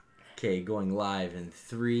Okay, going live in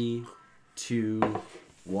 3, 2,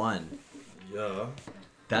 1. Yeah.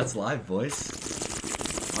 That's live, boys.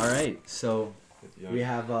 All right, so we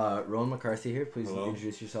have Rowan McCarthy here. Please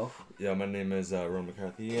introduce yourself. Yeah, my name is Rowan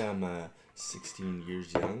McCarthy. I'm 16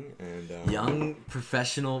 years young and young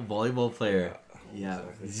professional volleyball player. Yeah,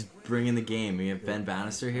 exactly. He's bringing the game. We have Ben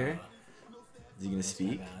Bannister here. Is he gonna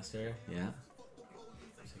speak? Ben Bannister. Yeah.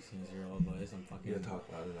 16-year-old boys. I'm fucking. Yeah, talk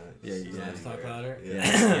louder. Yeah. Talk louder.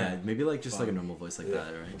 Yeah. Maybe like just like a normal voice like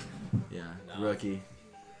that, right? Yeah. No. Rookie.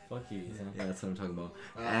 Fuck you, Ethan. Yeah, that's what I'm talking about.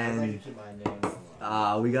 And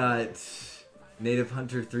we got Native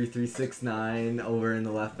Hunter 3369 over in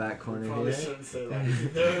the left back corner probably here. shouldn't say that.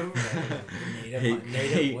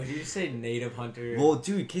 Native. What did you say? Native Hunter. Well,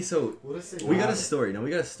 dude, okay, so we got a story. No, we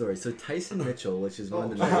got a story. So Tyson Mitchell, which is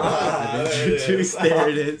one of the I've introduced. There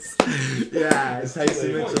it is. Yeah, it's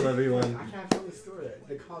Tyson Mitchell, everyone. I can't tell the story.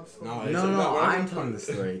 The calm story. No, I'm telling the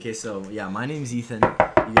story. Okay, so yeah, my name's Ethan.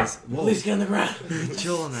 You guys, whoa, Please get on the ground.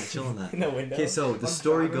 chill on that. In the window. Okay, so the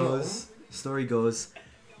story goes.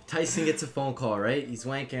 Tyson gets a phone call, right? He's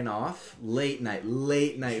wanking off. Late night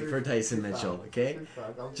for Tyson Mitchell, okay?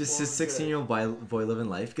 Just a 16-year-old boy living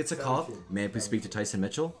life. Gets a call. May I please speak to Tyson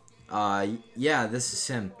Mitchell? Yeah, this is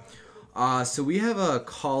him. So we have a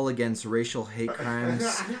call against racial hate crimes.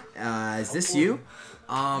 Is this you?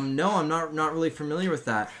 No, I'm not really familiar with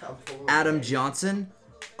that. Adam Johnson?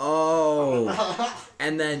 Oh.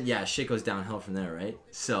 And then, yeah, shit goes downhill from there, right?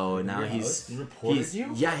 So now he's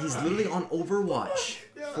literally on Overwatch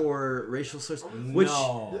for racial slurs,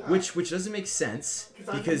 which doesn't make sense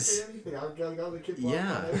because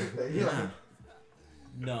yeah.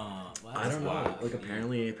 No. I don't know. Like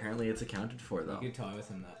apparently it's accounted for though. You could talk with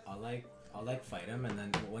him that I'll fight him, and then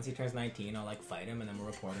once he turns 19, I'll fight him, and then we'll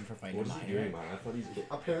report him for fighting What is he doing, man? I thought he's.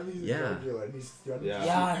 Apparently he's a drug dealer and he's threatened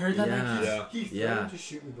Yeah, I heard that. Yeah. He threatened to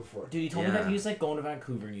shoot me before. Dude, he told me that he was going to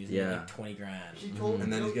Vancouver and he was getting 20 grand. He told me.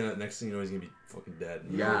 And then he's gonna. Next thing you know, he's gonna be fucking dead.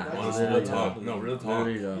 Yeah. Real talk. No, real talk.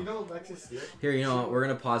 There you go. You know Alexis Stewart? Here, you know what? We're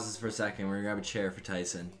gonna pause this for a second. We're gonna grab a chair for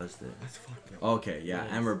Tyson. That's fucking. Okay, yeah,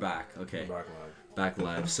 and we're back. Okay, Back live. back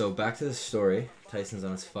live. So back to the story. Tyson's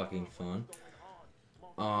on his fucking phone.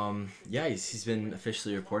 Yeah, he's been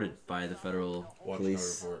officially reported by the federal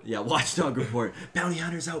police. Report. Yeah, Watchdog report. Bounty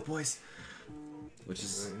hunters out, boys. Which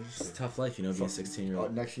is it's a tough life, being a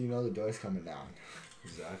 16-year-old. Next thing you know, the door's coming down.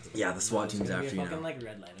 Exactly. Yeah, the SWAT team's after you now. Fucking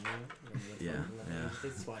red light. Yeah.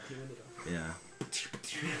 SWAT team in the door. Yeah.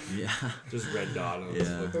 Yeah. Just red dot on Yeah. this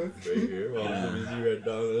fucking right here. Well, let me see red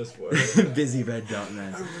dot on this one. Busy red dot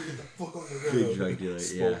man. Big drug dealer.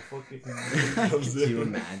 Yeah. Could you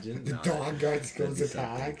imagine? The dog guards goes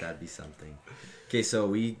attack. That'd be something. Okay, so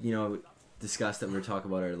we, discussed that we were talking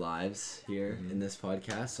about our lives here in this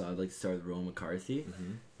podcast. So I'd like to start with Rowan McCarthy.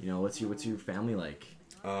 What's your family like?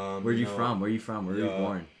 Where are you from? Where are you from? Where were you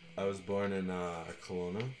born? I was born in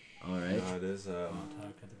Kelowna. All right. It is.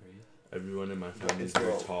 Everyone in my family is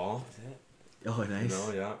very tall. Oh,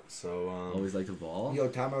 nice. Yeah. So always like to ball. Yo,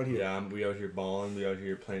 time out here. Yeah, we out here balling. We out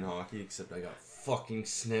here playing hockey. Except I got fucking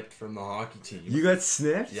snipped from the hockey team. You got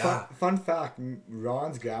snipped? Yeah. Fun fact: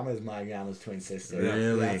 Ron's grandma is my grandma's twin sister.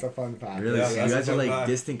 Really? That's a fun fact. Really? Yeah, So you that's guys a are fun like fact.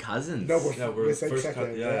 distant cousins. No, we're like first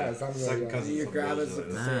second. yeah, something second like that. cousins. Your grandma's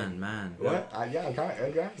Bullshit. Man. What? Yeah, our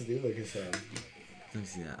grandmas do look the same. Let me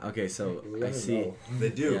see that. Okay, so Let I me see. know. They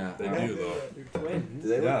do. Yeah. They do though. Twins.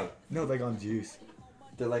 Yeah. No, like on juice.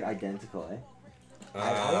 They're like identical, eh?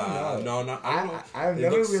 I don't know. No, I don't know. I've They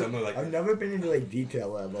never look really, similar, like- I've never been into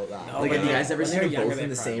detail about that. No, Like, but have you guys ever when seen they're them younger, both in they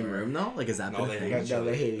the same probably room, though? Like, has that No, been a they thing? hate No,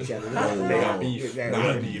 they hate each other. Mad beef.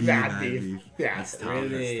 Mad beef. Mad beef. Yeah. That's tough.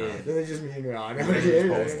 Really? That's tough. Then they just me and Ron.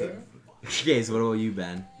 Okay, so what about you,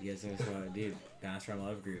 Ben? You guys know what, dude? Bannister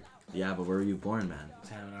Love Group. Yeah, but where were you born, man?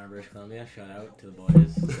 San Antonio, British Columbia. Shout out to the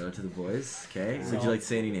boys. Shout out to the boys. Okay. Would you like to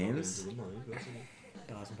say any names?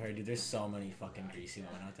 Dawson Perry, dude. There's so many fucking greasy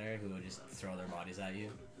women out there who will just throw their bodies at you.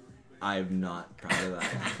 I'm not proud of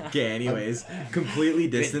that. Okay, anyways, completely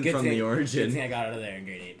distant from the Good origin. thing I got out of there in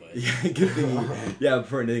grade 8, boys. Yeah, good thing. Yeah,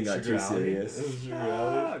 before anything got too serious.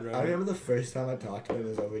 I remember the first time I talked to him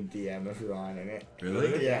was over DM with Ron in it.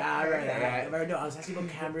 Really? Yeah, I remember. No, I was asking about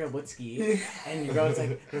Cambria Woodsky, and your girl was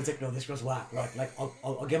like, no, this girl's whack. Like,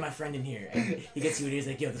 I'll get my friend in here, and he gets you, and he's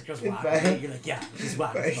like, yo, this girl's whack. And you're like, yeah, she's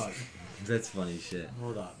whack as fuck. That's funny shit.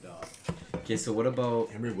 Hold up, dog. Okay, so what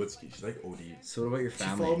about? Henry Woodsky, she's like OD. So what about your She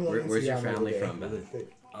followed me family? on Where's your Instagram the other family day. from, Ben?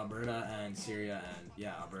 Alberta and Syria,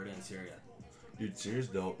 Alberta and Syria. Dude, Syria's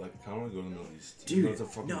dope. Like, I kind of want to go to the Middle East. Dude, it's a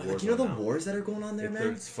fucking no, war like, you know the zone now. wars that are going on there, man?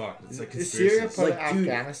 It's fucked. It's like Is Syria conspiracy. part of Like, dude,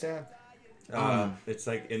 Afghanistan? It's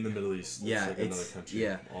like in the Middle East. Yeah, it's like another country.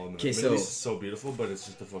 yeah. All in the Okay, Middle East is so beautiful, but it's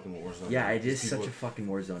just a fucking war zone. Yeah, it is People- such a fucking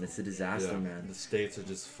war zone. It's a disaster, man. The states are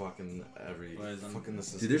just fucking fucking the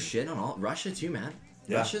system. Dude, there's shit on all Russia too, man.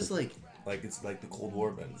 Yeah. Russia's like, It's like the Cold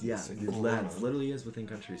War, Ben. yeah, It's like dude, Cold War, lads, man. literally is within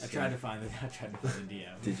countries. I tried to find the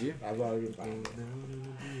DM. Did you? I've already found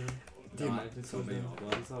it. Dude, I did so many old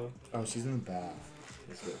ones though. Oh, she's in the bath.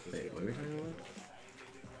 Wait, what are we talking about?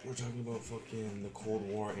 We're talking about fucking the Cold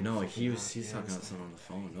War. And No, fucking he's talking about something on the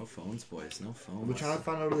phone. No phones, boys. No phones. We're trying to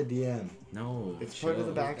find out the DM. No. It's part of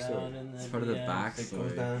the chill. backstory. It's part of the It goes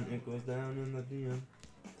backstory. down. It goes down in the DM.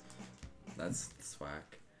 That's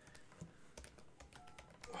whack.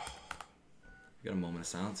 We got a moment of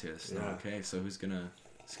silence here. This is not Yeah. okay. So who's gonna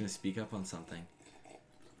speak up on something?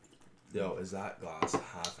 Yo, is that glass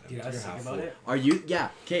half empty Dude, I was or thinking half about full? it. Are you? Yeah.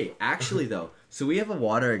 Okay. Actually, though, so we have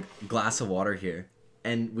a glass of water here,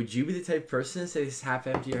 and would you be the type of person to say it's half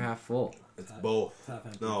empty or half full? It's both. It's half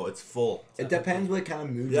empty. No, it's full. It depends what kind of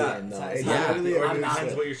mood Yeah. you're in, though. It's It's not- not really Or a it I'm not-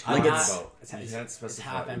 depends what you're Like talking it's- about. It's, You it's, can't it's specify.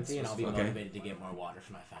 half empty, and I'll be Okay. motivated to get more water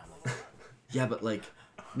for my family. Yeah, but like,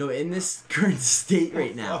 no, in this current state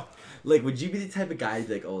right now, like, would you be the type of guy to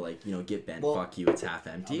be like, oh, like, you know, get bent, Well, fuck you, it's half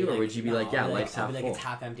I'll empty, be or like, would you be no, like, yeah, I'll be life's I'll half be like, full? it's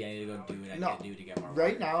half empty. I need to go do what I No. need to do to get more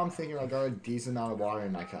Right water. now, I'm thinking I got a decent amount of water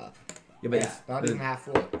in my cup. Yeah, but Yeah. it's- Not but- even half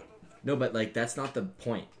full. no, but like that's not the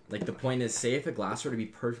point. Like the point is, say if a glass were to be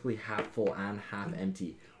perfectly half full and half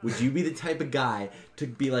empty, would you be the type of guy to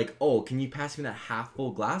be like, oh, can you pass me that half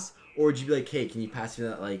full glass, or would you be like, hey, can you pass me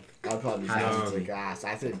that like? I'd probably Half toss empty. the glass.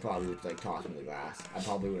 I think probably would like toss me the glass. I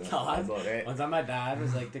probably wouldn't Toss? thought about it. One time my dad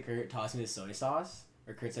was like to Kurt, toss me the soy sauce.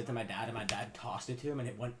 Or Kurt said to my dad, and my dad tossed it to him, and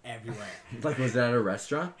it went everywhere. Like was that at a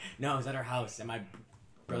restaurant? No, it was at our house, and my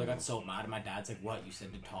brother got so mad, and my dad's like, "What? You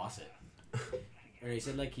said to toss it?" Or he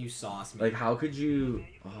said like, "You sauce me." Like how could you?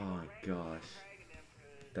 Oh my gosh,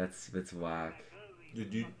 that's whack.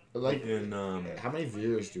 Dude, you Like, in how many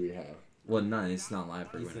viewers do we have? Well, none. It's not live.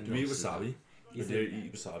 Ethan, do you eat wasabi? You Or do you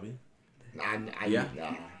eat wasabi? I Yeah.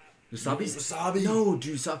 No. Wasabi's Wasabi? No,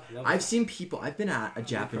 dude. Love I've it. seen people. I've been at a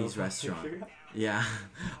Japanese Profile restaurant. picture. Yeah,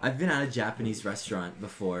 I've been at a Japanese restaurant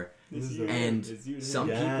before, and It's you, some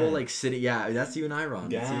Yeah. people like sitting. Yeah, that's you and I, Ron.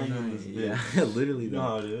 That's you and I. Yeah, Yeah, literally. You Though. know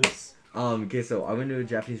how it is. Okay, so I went to a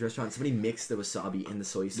Japanese restaurant. Somebody mixed the wasabi in the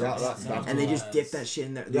soy Yeah, sauce, that's and they just nice. dip that shit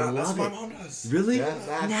in there. They Yeah, that's love what it. my mom does. Really?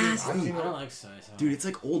 Yeah, I've Nasty. seen I don't like soy sauce. Dude, it's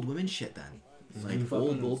like old women shit then. Like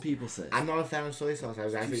old people shit. I'm not a fan of soy sauce. I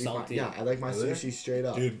was actually salty. yeah. I like my Really? sushi straight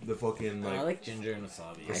up. Dude, the fucking I like like ginger and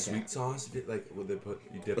wasabi. the I sweet can't. sauce. Like what they put,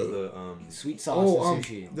 you dip the Sweet sauce Oh, and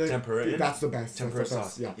sushi. the Tempura dude, in? that's the best. tempura That's the best,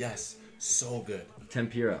 sauce. Yeah. Yes, so good.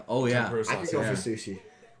 Tempura. Oh yeah. Tempura I sauce. could go yeah. for sushi.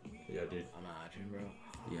 Yeah, dude. I'm not watching, bro.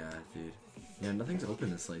 Yeah, dude. Yeah, nothing's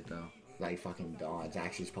open this late though. Like fucking Dawn's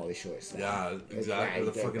actually is probably short staffed. Yeah, exactly.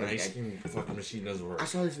 like- The fucking like- ice cream, the fucking machine doesn't work. I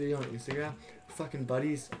saw this video on Instagram. Fucking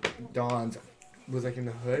buddies, Dawn's was like in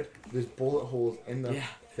the hood. There's bullet holes in the Yeah.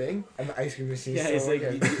 thing, and the ice cream machine. Yeah, still it's like,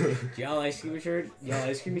 working. y'all ice cream machine, y'all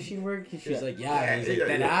ice cream machine work? She's Yeah. like, yeah. And he's like, Yeah,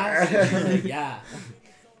 that yeah. ass? She's like, yeah.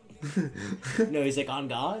 No, he's like, on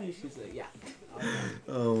God? And she's like, yeah.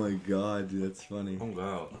 Oh my god, dude, that's funny. Oh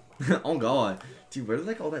wow. Oh god, dude, where did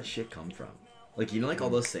like all that shit come from? Like you know, like all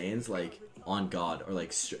those sayings, like on God or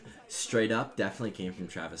like straight up, definitely came from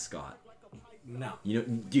Travis Scott. No. You know,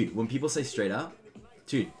 dude, when people say straight up,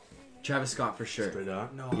 dude, Travis Scott for sure. Straight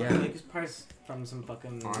up. No, Yeah. I think it's probably from some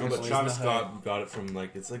fucking. No, Boys but in Travis the Hood. Scott got it from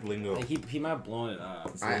like it's like lingo. Like he might have blown it up.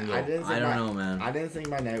 It's I lingo. didn't. Think I don't my, know, man. I didn't think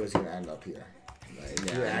my night was gonna end up here.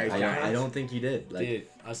 Like, I don't think you did. Like, Dude,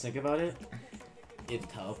 I was thinking about it. If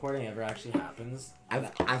teleporting ever actually happens, I've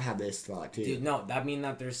had this thought too. dude, no, that mean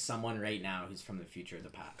that there's someone right now who's from the future or the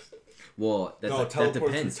past. well, that's, No, that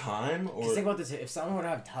teleport depends. through time Just or think about this: if someone would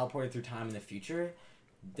have teleported through time in the future,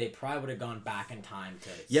 they probably would have gone back in time to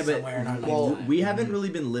Yeah, but somewhere in our well, lifetime. we haven't really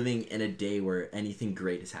been living in a day where anything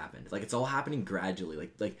great has happened. Like it's all happening gradually.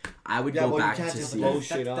 Like I would Yeah, go well, you back can't to just see. blow it.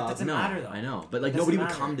 shit that up. doesn't No, matter though. I know, but like It doesn't nobody would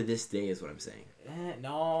matter. come to this day, is what I'm saying.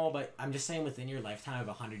 No, but I'm just saying within your lifetime of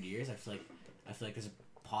 100 years, I feel like there's a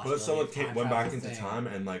what possibility. if someone of time went back travel into thing. time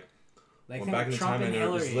and like Like went think back of into Trump time and they're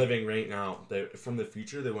just Hillary. living right now. They from the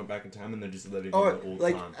future they went back in time and they're just living Or in the old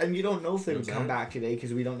like, time. and you don't know if they You know would what I'm come saying? back today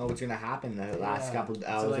because we don't know what's gonna happen in the last Yeah. couple of So,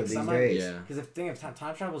 hours like, of these someone- days. Yeah. Because the thing of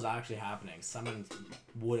time travel is actually happening. Someone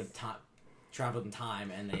would have traveled in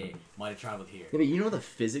time, and they might have traveled here. Yeah, but you know the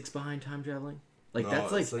physics behind time traveling? Like No,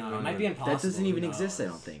 that's like, it's like No, it when might you're- be impossible. that doesn't even who exist. I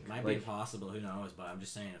knows? don't think. Might be Like, impossible. Who knows? But I'm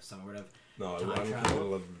just saying, if someone would have. No, I time don't think travel.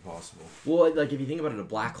 it'll ever be possible. well, like if you think about it, a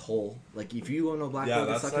black hole. Like if you go into a black Yeah, hole,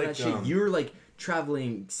 that's that's sucking like, that shit. You're like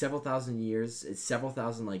traveling several thousand years. It's several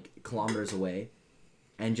thousand like kilometers away,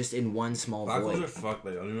 and just in one small Black holes void. are fucked.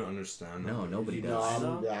 Like, I don't even understand them. No, Like, nobody you does.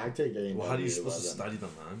 know? Yeah, I take AW11. Well, how do you supposed to study them,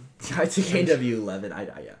 man? I took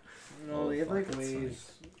AW11. Yeah. No, they have fuck, like that's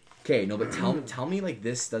ways. Okay, no, but tell me like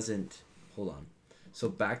this doesn't. Hold on. So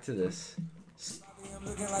back to this.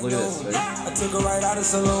 Look at this. Right? I took her right out of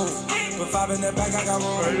saloon. Put 5 in the back, I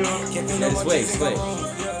got room. Can't feel no more Sway, chicks in sway.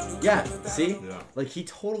 my room. Yeah, see? Yeah. Like he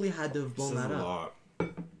totally had to have blown Says that a up. lot.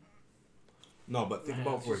 No, but think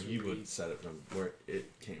about where he would set it from, where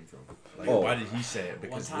it came from. Like, Oh. why did he say it?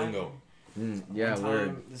 Because One time- lingo. Yeah, One word.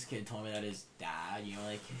 time, this kid told me that his dad, you know,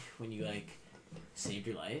 like when you like saved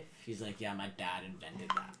your life, he's like, yeah, my dad invented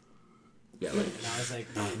that. Yeah, like And I was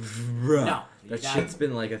like, bruh. no, That dad- shit's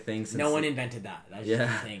been like a thing since. no one like, invented that. That's Yeah.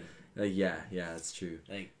 just a thing. Like yeah, that's true.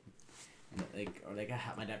 Or like I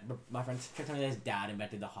had my dad. My friend kept telling me that his dad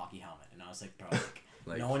invented the hockey helmet, and I was like, bro,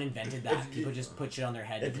 Like- no one invented that. People just put shit on their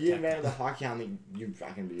head. If to you protect invented the them. hockey helmet, you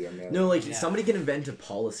fucking be a man. No, like Yeah. somebody can invent a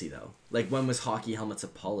policy though. Like when was hockey helmets a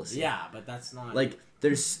policy? Yeah, but that's not Like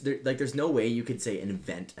there's no way you could say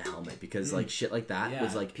invent a helmet because like shit like that Yeah,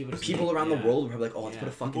 was like people people, just make- around yeah. the world were probably like, oh, let's Yeah. put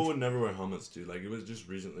a fucking. People would never wear helmets, dude. Like, it was just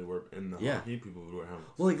recently where in the Yeah. hockey, people would wear helmets.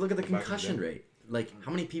 Well, like look at the Back in the concussion day. rate. Like how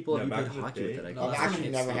many people have Yeah, you back played in the hockey day. with that? I No, I've guess? that's actually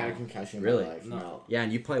not never hits, had a though. concussion in Really? my life. No. No. Yeah,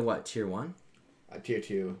 and you play what tier 1? Tier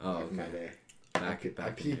 2. Oh, back in my okay. day. Back I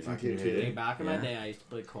back. peaked in back tier in the 2. day. Hey, back in my Yeah. day, I used to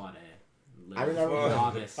play quad A. I remember playing-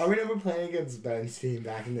 Novice. I remember playing against Ben's team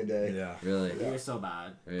back in the day. Yeah. Really? We were so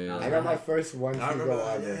bad. Yeah. I got my first one I team remember goal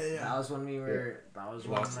that. ever. That was when we were. That was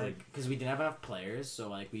when Lost like league. because we didn't have enough players, so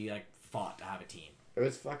like we like fought to have a team. It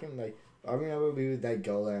was fucking like, I remember we would like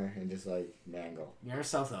go there and just like mangle. Remember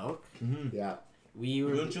South Oak? Mm-hmm. Yeah. We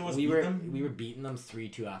were Don't you almost we beat were them? we were beating them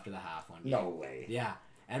 3-2 after the half one game. No way. Yeah.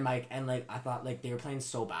 And like I thought like they were playing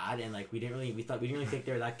so bad and like we didn't really think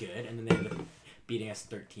they were that good and then they ended up beating us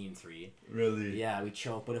 13-3. Really? Yeah, we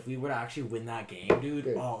choked. But if we were to actually win that game, dude,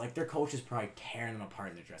 Dude. oh, like their coach is probably tearing them apart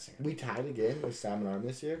in their dressing room. We tied again with Salmon Arm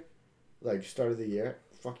this year. Like, start of the year.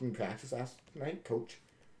 Fucking practice last night, coach.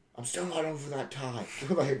 I'm still not over that tie.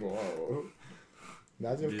 We're like, whoa.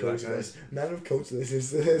 Imagine if Dude, coach that this. guy's- Imagine if coach listens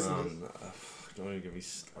to this. Don't even get me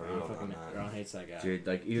started Ron on fucking that. Ron hates that guy. Dude,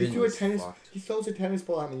 like He even threw a tennis. fucked. He throws a tennis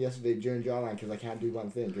ball at me yesterday during jawline because I can't do one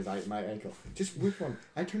thing because my ankle. Just which one?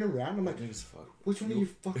 I turn around. I'm like, That nigga's fucked. which one of you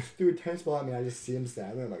fucks threw a tennis ball at me? I just see him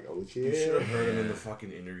standing. I'm like, oh You should have shit. heard him in the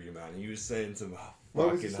fucking interview, man. He was saying some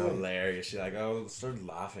What was he fucking saying? hilarious shit. Like, I started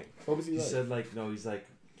laughing. What was he He like? said, like, no, he's like,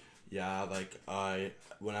 yeah, like,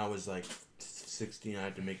 when I was, like, 16, I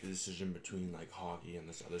had to make the decision between, like, hockey and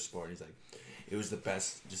this other sport. And he's like, it was the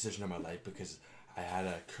best decision of my life because I had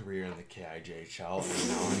a career in the KIJHL,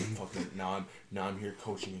 and now I'm here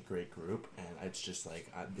coaching a great group, and it's just, like,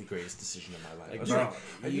 the greatest decision of my life. I Like, was bro, like,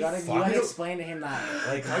 are you gotta fucking- explain to him that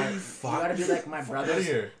Like, how you gotta be like fuck outta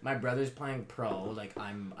here. my brother's playing pro. Like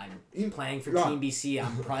I'm You- playing for Ron. Team BC.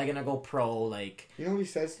 I'm probably gonna go pro. Like You know what he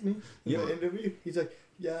says to me in the interview? He's like,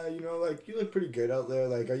 yeah, you know, like, you look pretty good out there.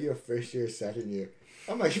 Like, are you a first year, second year?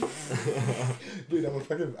 I'm like, dude, I'm a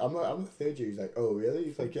third year. He's like, oh, really?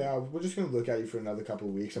 He's like, yeah, we're just going to look at you for another couple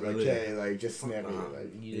of weeks. I'm Really? like, okay, like, just snap me. Fuck. Like,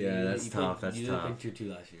 Yeah, that's tough, Played, that's you tough. played tier 2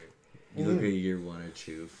 last year. you look at year 1 or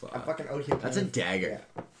 2. I Fuck. fucking okay. That's a dagger.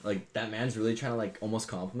 Like that man's really trying to like almost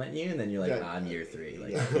compliment you, and then you're like, Yeah. I'm year 3.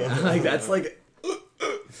 Like, Yeah. yeah, like that's like.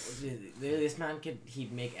 Dude, this man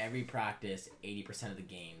he'd make every practice 80% of the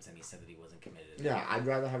games, and he said that he wasn't committed. Yeah, I'd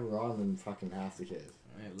rather have Ron than fucking half the kids.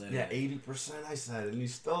 Literally. Yeah, 80% I said, and he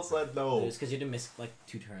still said no. It's because you had to miss like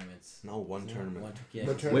 2 tournaments. No, one tournament. Yeah,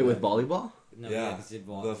 What Wait, with volleyball? no, Yeah, 'cause it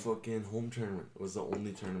the was- fucking home tournament was the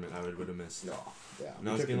only tournament I would have missed. No, yeah. And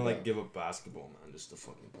I was gonna like give up basketball, man, just to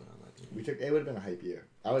fucking play on that team. It would have been a hype year.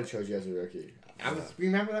 I would have chose you as a rookie.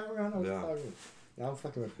 Remember that round? I was Yeah. fucking. Now I'm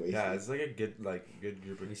fucking with Wasted. Yeah, it's like a good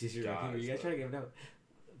group of You see, guys. you guys but- trying to give it up?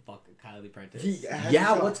 Fuck Kylie Prentice.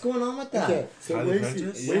 Yeah, what's going on with that? Okay, so Kylie Wasted,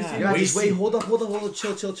 Prentice? Wasted, Yeah, Wait, just wait, see- hold up,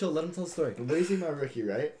 chill. Let him tell the story. Wasted my rookie,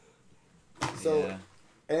 right? So, Yeah.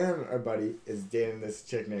 Aaron, our buddy, is dating this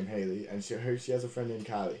chick named Haley, and she has a friend named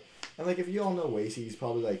Kylie. And like, if you all know Wasey, he's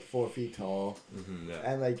probably like 4 feet tall, Yeah.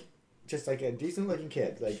 and like, just like a decent looking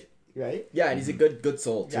kid, like, right? Yeah, and he's a good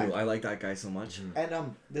soul too. Yeah. I like that guy so much.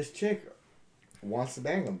 And this chick wants to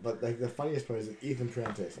bang him, but like the funniest part is Ethan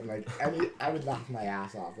Prentice, and like I would laugh my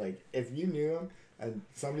ass off. Like if you knew him and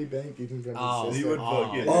somebody banged Ethan Prentice's Oh, sister, he would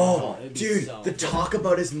fucking- Oh, it'd be dude, so the funny. talk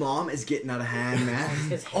about his mom is getting out of hand,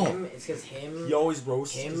 man. It's because him, He always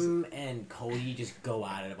roasts. him and Cody just go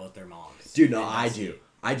at it about their moms. Dude, no, And I that's do. it.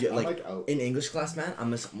 I do. I'm Like like, oh. in English class, man,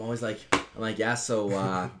 I'm always like, yeah,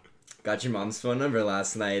 so got your mom's phone number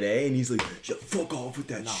last night, eh? And he's like, yeah, fuck off with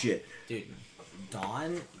that No. shit. Dude,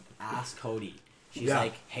 Dawn asked Cody. She's Yeah.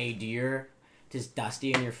 like, "Hey, do your does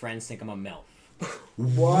Dusty and your friends think I'm a MILF?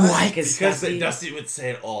 What? Because Because Dusty would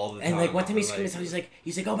say it all the time. and like one time he Like, screamed,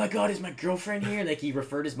 he's like, oh my god, is my girlfriend here? Like he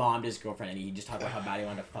referred his mom to his girlfriend, and he just talked about how bad he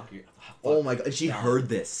wanted to fuck your. Oh my god, and she Yeah. heard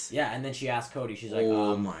this. Yeah, and then she asked Cody. She's like,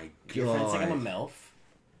 Oh my god. your friends think I'm a MILF.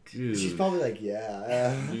 Dude. She's probably like,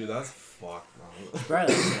 yeah. Dude, that's fucked, man. Bro,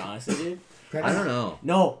 like, honestly, dude. I don't know.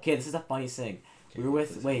 No, okay, this is the funniest thing. We were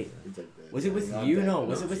with It's like this. was it with Not you? that. No,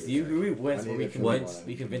 was it with you? Who were we with? I Where need we it for convinced one.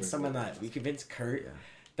 we convinced someone that we convinced Kurt Yeah.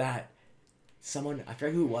 that someone I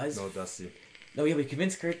forget who it was. No, Dusty. No, yeah, we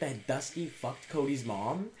convinced Kurt that Dusty fucked Cody's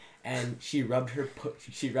mom, and she rubbed her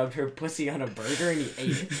pussy on a burger, and he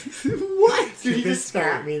ate it. What? Dude, he just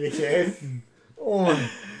slapped me, the kid. Oh.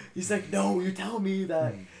 He's like, no, you're telling me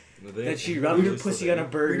that That she rubbed her pussy on a We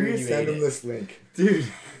burger need and to you send ate him it. this link. Dude,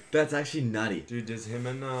 that's actually nutty. Dude, does him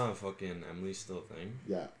and fucking Emily still a thing?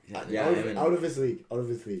 Yeah. Yeah, out, even- out of his league. Out of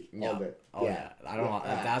his league. Yeah. All day. Oh yeah, I don't know.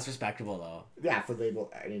 Yeah. That's respectable though. Yeah, for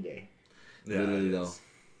label any day. Literally, it though. is.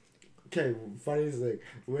 Okay, funniest thing.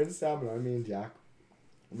 We're in Stamina, me and Jack.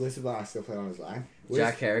 Listen, I still play on his line.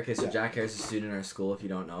 Jack Herrick. Okay, so Yeah. Jack Herrick's a student in our school, if you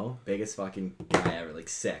don't know. Biggest fucking guy ever. Like,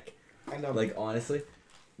 sick. And Like, honestly.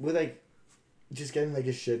 we're like just getting like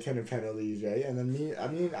a shit ton of penalties, right? And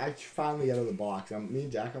then I finally get out of the box. Me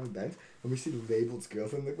and Jack on the bench, and we see Label's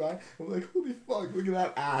girlfriin look by. I'm like, holy fuck, look at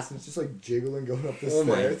that ass. And it's just like jiggling going up the Oh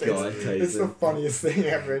my stairs. God, it's the Tyson. funniest thing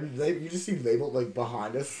ever. And you just see Label like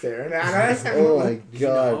behind us staring at us. Oh my Did you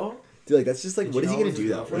god. know? Dude, like, that's just like, Did what you is he know gonna it was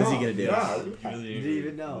do, a though? What is he gonna do? Yeah. Really You didn't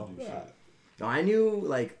even know. Yeah. No, I knew,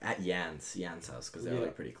 like, at Jan's house, because they were, Yeah.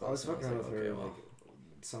 like, pretty close. I was and fucking around with like, her okay, well.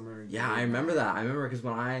 like summer. Yeah, I remember that. I remember because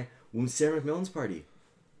when Sarah McMillan's party,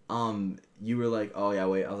 you were like, oh yeah,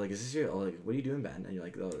 wait. I was like, is this your? I was like, what are you doing, Ben? And you're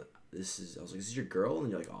like, oh, this is. I was like, is this your girl? And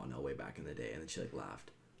you're like, oh no, way back in the day. And then she like laughed.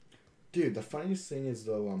 Dude, the funniest thing is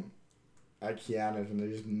though, at Kiana's and they're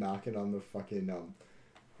just knocking on the fucking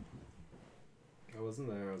I wasn't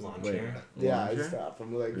there. I was Lawn Wait, chair. yeah, laundry? stuff.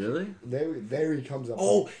 I'm like, Really? there he comes up.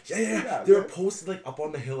 Oh, Yeah, yeah. They were yeah. posted like up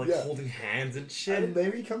on the hill, like Yeah. holding hands and And shit.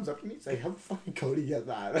 Larry comes up to me. He's like, "How fucking Cody get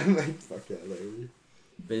that?" I'm like, "Fuck yeah, Larry."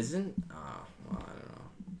 But isn't? Oh, well, I don't know.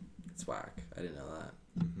 It's whack. I didn't know that.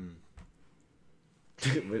 Mm-hmm.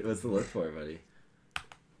 What's the look for, buddy?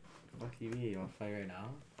 Fuck you, you want to fight right now?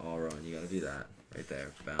 Oh, Rowan, you gotta do that right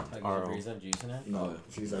there. Bam. Like, Arrow. Breeze have juice in it? No, Oh,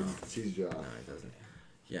 she's no. like, she's No, Josh. it doesn't.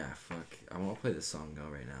 Yeah, fuck. I want to play this song though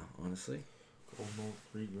right now. Honestly. Oh no,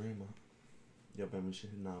 free grandma. Yeah, Ben, we should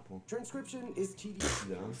hit an apple. Transcription is tedious.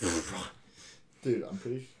 Yeah. Dude, I'm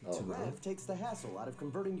pretty. Oh, To the- Rev takes the hassle out of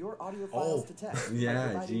converting your audio files to text. by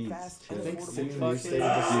Yeah, providing jeez. fast I and think affordable singing music. you stay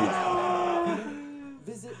with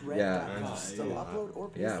Visit Yeah. rev.com Just to yeah. upload or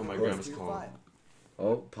paste Yeah, the my files grandma's to your calling. file.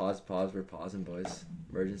 Oh, pause. We're pausing, boys.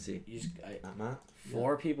 Emergency. You just, Matt?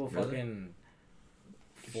 four people Really? fucking.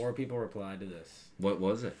 Four people replied to this. What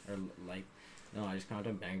was it? Or like, no, I just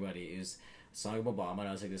commented on Bang Buddy. It was a song of Obama, and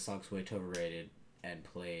I was like, this song's way too overrated, and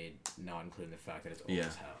played, not including the fact that it's old Yeah.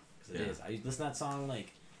 as hell. Because it Yeah. is. I listen to that song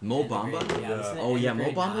like. Mo end of Bamba? grade- Yeah, listen to Oh end yeah, of Mo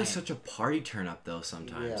grade Bamba 9. is such a party turn up though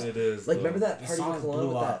sometimes. Yeah. It is. Like though. remember that The party song Cologne blew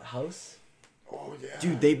with up. that house? Oh yeah.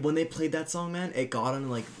 Dude, when they played that song, man, it got on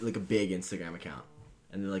like a big Instagram account,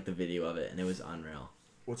 and then like the video of it, and it was unreal.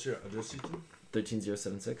 What's your address, Ethan?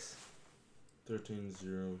 13076.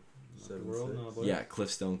 13076. Yeah,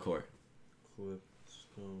 Cliffstone Court.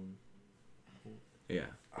 Cliffstone. Yeah.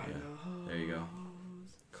 There you go.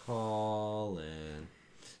 Colin.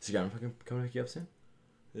 Is your grandma coming to pick you up soon?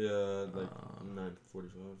 Yeah, like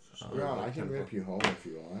 9:45. Yeah, I can rip you home if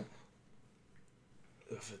you want.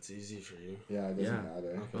 If it's easy for you. Yeah, it doesn't Yeah.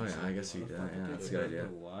 matter. Oh yeah, I guess you could. Yeah, that's a good idea.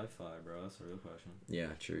 Wi-Fi, bro. That's a real question. Yeah,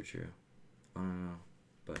 true. I don't know,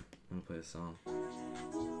 but I'm gonna play a song.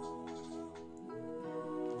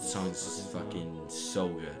 The song's fucking so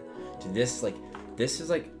good. Dude, this is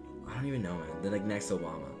like, I don't even know, man. They're like next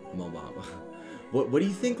Obama, Mo Bamba. What do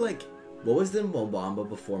you think, like, what was the Mo Bamba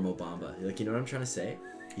before Mo Bamba? Like, you know what I'm trying to say?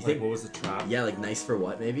 You Like, think, what was the trap? yeah, like Nice for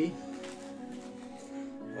What, maybe?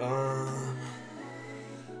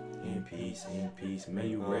 In peace, may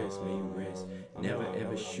you rest. Never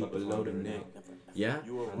ever shoot below the neck. Yeah?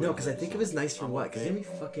 No, because I think it was Nice for What? Because didn't we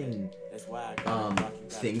fucking,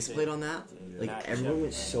 things played on that? Like, everyone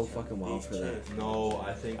went so fucking wild for that. No,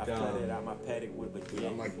 I think I'm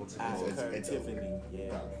like, it's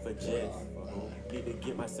For Jess, need to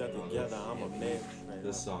get myself together. I'm a man.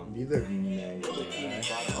 this song. neither man.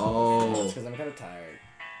 Oh, Because I'm kind of tired.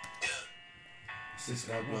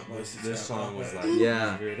 This song was like.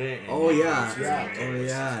 yeah. Oh, yeah. Yeah. Oh,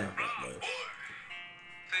 yeah.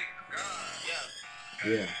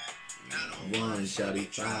 Yeah. 1, shawty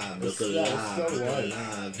 5, look Yeah, alive, so look what?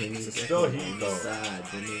 alive. It's still heat, though.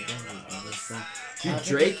 Dude,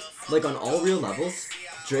 Drake, like on all real levels,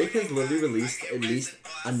 Drake has literally released at least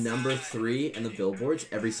a number 3 in the billboards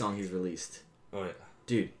every song he's released. Oh yeah.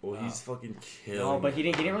 Dude. Well, he's fucking killing. No, but it. he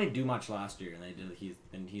didn't really do much last year,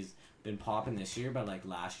 and he's been popping this year. But like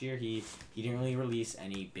last year, he didn't really release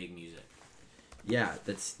any big music. Yeah,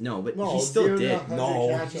 that's but No, he still Zero to did. 100 No,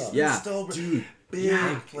 catch he's up. Yeah, still dude. big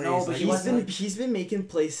Yeah, plays. no, but like, he He's wasn't been he's been making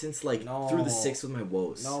plays since like No. through the 6 with my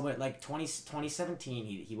woes. No, but like 2017,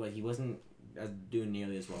 he wasn't doing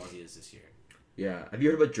nearly as well as he is this year. Yeah. Have you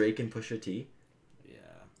heard about Drake and Pusha T? Yeah.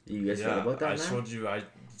 You guys heard about that? I man? showed you. I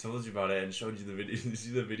told you about it and showed you the video. Did you see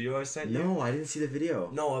the video I sent you? No, I didn't see the video.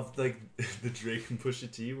 No, of like the Drake and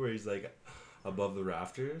Pusha T where he's like above the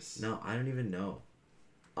rafters. No, I don't even know.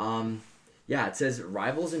 Yeah, it says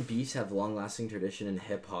rivals and beefs have long-lasting tradition in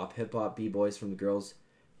hip hop. Hip hop b-boys from the girls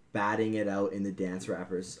batting it out in the dance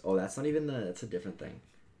rappers. Oh, that's not even that's a different thing.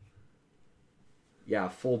 Yeah,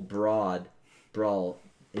 full brawl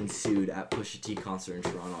ensued at Pusha T concert in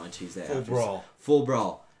Toronto on Tuesday. Full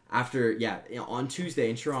brawl. After, on Tuesday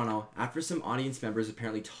in Toronto, after some audience members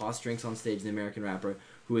apparently tossed drinks on stage, the American rapper,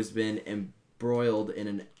 who has been embroiled in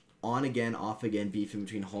an on-again, off-again beef in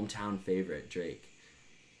between hometown favorite Drake.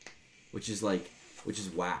 Which is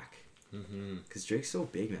whack. Because Drake's so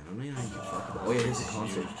big, man. I don't know how you can fuck about. Oh, yeah, here's a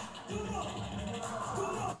concert.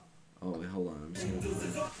 Oh, wait, hold on. I'm just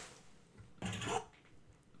gonna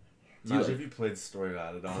Imagine if you played Story of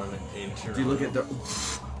Adidon in Toronto. Dude, look at the...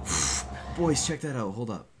 Boys, check that out. Hold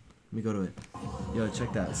up. Let me go to it. Yo,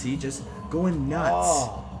 check that. See, just going nuts.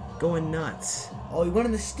 Going nuts. Oh, he went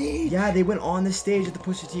on the stage. Yeah, they went on the stage at the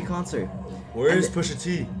Pusha T concert. Where is Pusha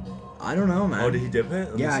T? I don't know, man. Oh, did he dip it?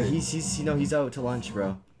 Let me Yeah, see. he's out to lunch,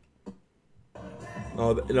 bro. Oh,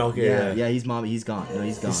 okay. Yeah, he's gone. No,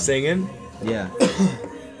 he's gone. He's singing. Yeah.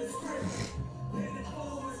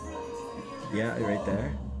 Yeah, right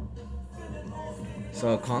there.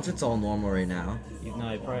 So concert's all normal right now. He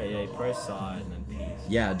probably saw it and then peace.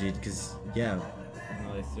 Yeah, dude, cause No,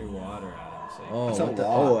 they threw water at him.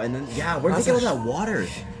 So and then where'd they get all that water?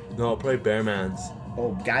 No, probably Bearman's.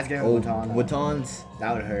 Oh, guys getting Oh, Watana. Watons.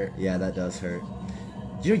 That would hurt. Yeah, that does hurt.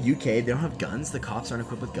 Do you know UK? They don't have guns. The cops aren't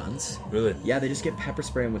equipped with guns. Really? Yeah, they just get pepper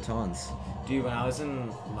spray and Watons. dude, when I was in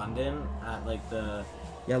London at like the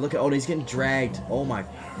Yeah, look at he's getting dragged. Oh my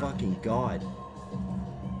fucking god.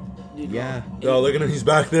 Yeah. Oh, look at him. He's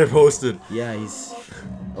back there posted. Yeah, he's.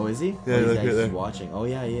 Oh, is he? Yeah, oh, look at he's there. just watching. Oh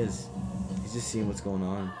yeah, he is. He's just seeing what's going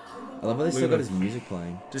on. I love how they still at got him. his music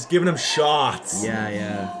playing. Just giving him shots. Yeah.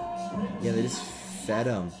 They just fed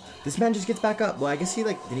him. This man just gets back up. Well, I guess he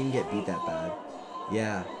didn't even get beat that bad.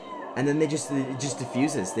 Yeah, and then it just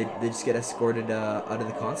diffuses. They just get escorted out of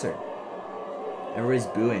the concert. Everybody's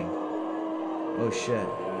booing. Oh shit.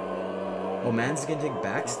 Oh, man's gonna take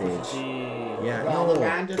backstage. Yeah, Well, the no.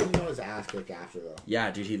 man doesn't know his ass kicked after though. Yeah,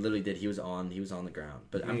 dude, he literally did. He was on the ground.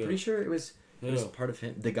 But I'm Yeah. pretty sure it was Yeah. part of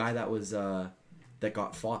him. The guy that was that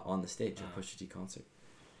got fought on the stage at Pusha T concert.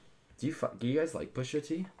 Do you guys like Pusha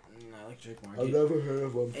T? I like Drake more. I've Dude, never heard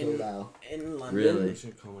of one till now. in London, Really?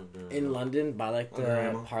 in London, by like the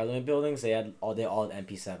Grandma. Parliament buildings, they all had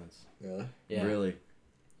MP7s. Yeah. Yeah, Really?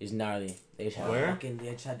 It's gnarly. They just had Where?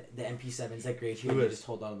 they just had the MP7s like great here. Who They is? just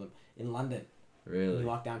hold on to them in London. When Really? you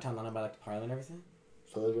walk downtown London by like the Parliament and everything.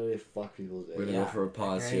 So they really fuck people's We're gonna ass. go for a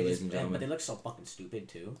pause like, here, they ladies and just- But they gentlemen. look so fucking stupid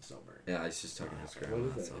too. Sober. Yeah, I was just talking to his grandma. What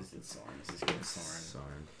is that's that? all. This is Soren. This is good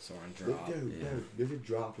Soren. Soren Look, drop. dude, Yeah. there's a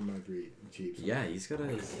drop in my Jeep. Yeah, he's got a.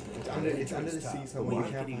 It's under the seat somewhere.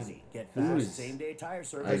 You can't find it. Get Who's- fast same day tire I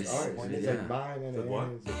service. just- Ours. It's Yeah. like mine and The what?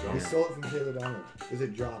 his. The drop? We stole it from Taylor Donald. There's a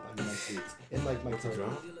drop under my seats. In like my car.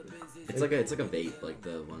 drop? It's like a vape, like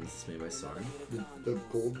the ones that's made by Soren. The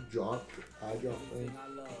gold drop, eye drop thing.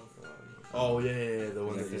 Oh yeah, the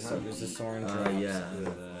one that There's you have. the Soren Uh, drops yeah. and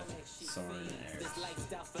the Soren airs.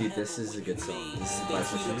 Dude, this is a good song. This is by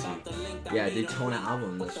Pusha T. Yeah, Daytona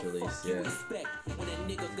album was released. Yeah.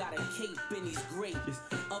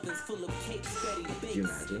 Could you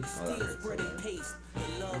imagine? Oh, that hurts.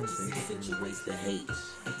 The hate.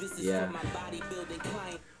 Yeah.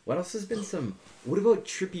 What else has been some? What about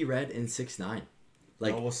Trippie Redd and 6ix9ine?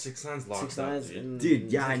 Like, Oh well, 6ix9ine's locked 6ix9ine's up, dude. in.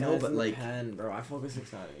 Dude, yeah, I know, 6ix9ine's but, in the like- pen, bro, I fuck with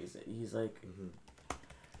 6ix9ine. He's like.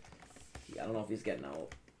 I don't know if he's getting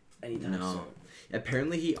out anytime no. soon.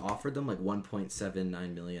 Apparently, he offered them like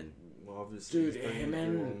 1.79 million. Well, obviously, Dude, he's bringing him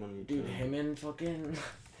payroll and money dude, too. him and fucking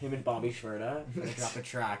him and Bobby Shmurda gonna drop a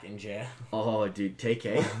track in jail. Oh, dude,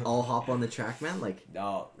 TK, I'll hop on the track, man. Like,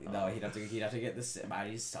 No, he'd have to get this.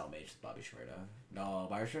 I'd just cellmate with Bobby Shmurda. No,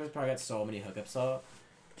 Bobby Shmurda's probably got so many hookups though.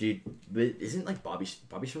 Dude, but isn't like Bobby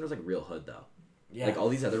Shmurda's like real hood though? Yeah. Like all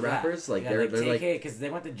these other rappers, like they're like because they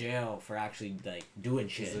went to jail for actually like doing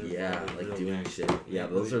shit. yeah, They're like real doing gangsters. shit. Yeah,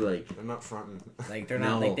 those are like They're not fronting. Like they're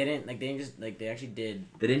No. not like they didn't just like they actually did.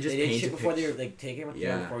 they didn't just They did paint shit a before they picture. were like taking him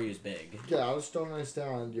Yeah. before he was big. Yeah, I just don't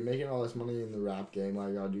understand. You're making all this money in the rap game. Why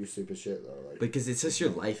you gotta do stupid shit though? Like, Because it's just your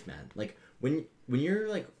life, man. Like when you're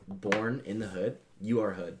like born in the hood, you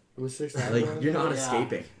are hood. it was 6 Like you're not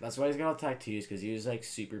escaping. That's why he's got all tattoos because he was like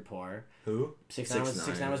super poor. Who?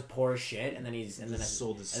 6ix9ine was poor as shit, and then he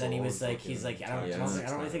sold his and then he soul was and like he's fucking like I don't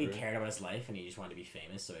Yeah. really think he cared about his life, and he just wanted to be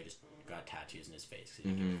famous, so he just got tattoos in his face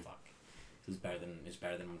because he didn't give a fuck. It was better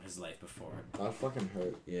than his life before. that fucking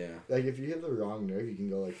hurt. Yeah. Like if you hit the wrong nerve, you can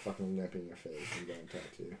go like fucking limp in your face and get a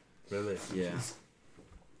tattoo. Really? Yeah.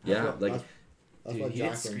 Yeah. That's Like that's Dude, why he did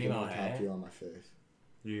Jacqueline scream gave me a out, hey? tattoo on my face.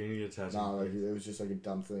 You're gonna get a tattoo. Nah, like it was just like a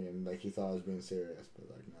dumb thing, and like he thought I was being serious, but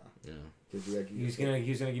like nah. yeah. Cause you, like, He was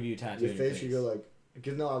gonna give you a tattoo. your in face, you go like,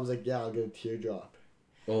 cause no, I was like, yeah, I'll get a teardrop.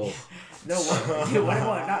 Oh. No, what, dude, what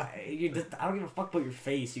about not? I don't give a fuck about your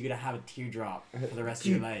face. You're gonna have a teardrop for the rest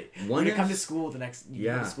of your life. You're one gonna of- come to school the next. You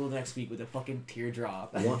Yeah. come to school the next week with a fucking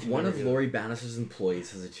teardrop. One of Lori Bannister's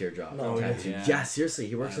employees has a teardrop No, tattoo. yeah. Yeah, seriously,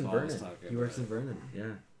 he works I've in always Vernon. talked He works in about Vernon. Yeah.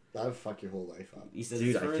 That would fuck your whole life up. He says Dude,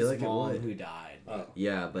 it's I for feel his like it mom would. who died. Oh.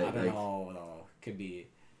 Yeah, but I don't like, know though. Could be.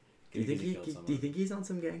 do you think could be killed do you someone. think he's on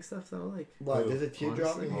some gang stuff though? Like, What? Who? Does a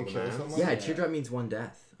teardrop Honestly? mean you Oh, kill man. someone? yeah, Yeah. teardrop means one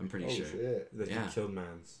death. I'm pretty Oh sure. shit. That Yeah. he killed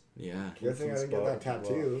mans. Yeah. Good thing I didn't get that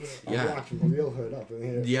tattoo. Yeah. I'm watching real hood up in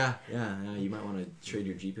here. Yeah. You might want to trade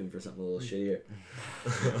your Jeep in for something a little shittier.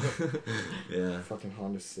 Yeah. Fucking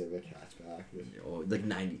Honda Civic hatchback. Or like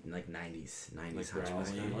 90s Like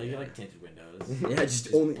hatchback. Well, you get like tinted windows. Yeah,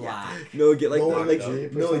 just only black. No, get like Go the, on like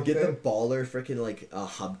Jeep or no, get the something. baller freaking like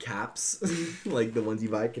hubcaps, like the ones you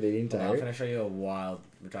buy at Canadian I'm Tire. gonna show you a wild.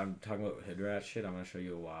 I'm talking about hood rat shit. I'm gonna show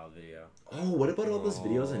you a wild video. Oh, what about all those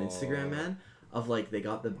videos on Instagram, man? Of like they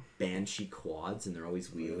got the Banshee quads and they're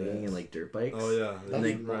always wheeling and like dirt bikes. Oh yeah. And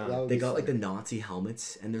they- That would They be got like the sick. Nazi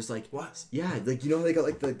helmets and there's like What? yeah, like you know how they got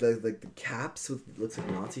like the caps with looks like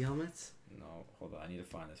Nazi helmets. No, hold on. I need to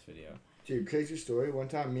find this video. Dude, crazy story. One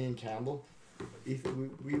time, me and Campbell,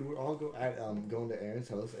 Ethan, we were all going to Aaron's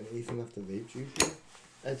house, and Ethan left the vape juice here.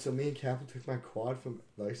 And so me and Campbell took my quad from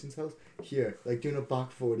Larson's house here, like doing a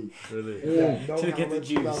 $140. Really? Yeah, no To get the helmet,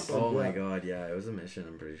 juice. nothing, Oh my yeah. god, yeah, it was a mission.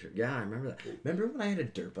 I'm pretty sure. Yeah, I remember that. Remember when I had a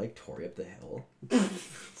dirt bike tore up the hill?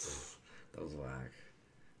 That was whack.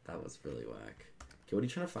 That was really whack. Okay, what are you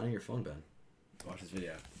trying to find on your phone, Ben? Watch this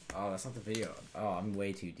video. Oh, that's not the video. Oh, I'm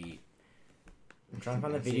way too deep. I'm trying to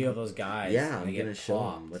find the video of those guys. Yeah, when I'm they get gonna show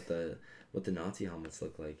popped. them what the Nazi helmets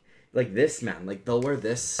look like. Like this, man. Like they'll wear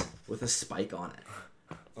this with a spike on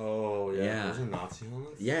it. Oh yeah. Yeah. Those are Nazi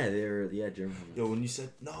helmets. Yeah, they're German helmets. Yo, when you said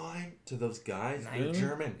 9 to those guys, they're Nine?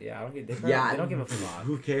 German. Yeah, I don't get. Yeah, they don't give a fuck.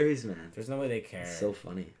 Who cares, man? There's no way they care. It's so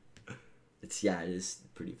funny. It is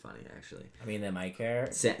pretty funny actually. I mean, they might care.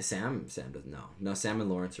 Sam doesn't know. No, Sam and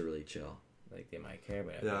Lawrence are really chill. Like they might care,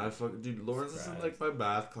 but Yeah, I fuck, dude. Lawrence is in like my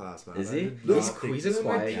math class, man. Is I he? did He's not cool. think- He's a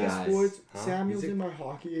quiet Like, guy. sports, Huh? Samuel's He's a- in my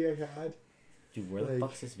hockey I had. dude, where the like-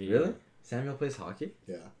 fuck's this video? Really? Samuel plays hockey?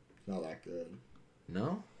 Yeah, not that good.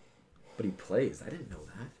 No, but he plays. I didn't know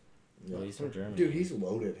that. Yeah. Well, he's from Germany. Dude, he's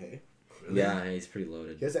loaded, hey. Really? Yeah, he's pretty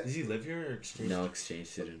loaded. He has Does he live here or exchange? No exchange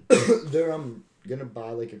student. They're gonna buy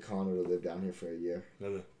like a condo to live down here for a year.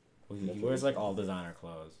 Really? Well, he wears like all designer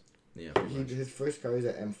clothes. Yeah. pretty much. His first car is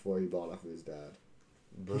an M4 he bought off of his dad.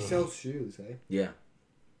 He sells shoes, hey. Yeah.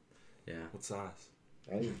 Yeah. What size?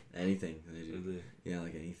 And Anything they do. Really? Yeah,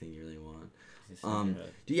 like anything you really want. He's just in your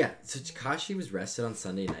hood. Dude, yeah. So Takashi was arrested on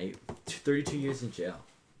Sunday night. 32 years in jail.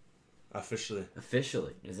 Officially.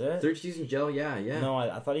 Officially. Is it? 32 years in jail. Yeah. Yeah. No,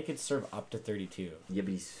 I thought he could serve up to 32 Yeah,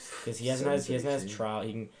 but he's because he hasn't had his 32. trial.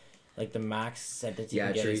 He can, like the max sentence he Yeah,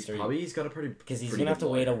 can get sure. is He's 30 probably he's got a pretty because he's pretty gonna have to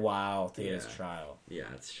good wait a lawyer. while to get his Yeah. trial Yeah,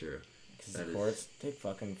 that's true. because That the is- courts take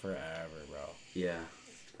fucking forever, bro. Yeah,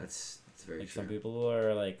 that's very Like true. some people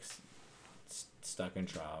are like stuck in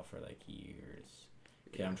trial for like years.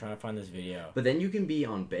 Okay, I'm trying to find this video. But then you can be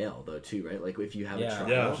on bail though too, right? Like if you have a Yeah, trial.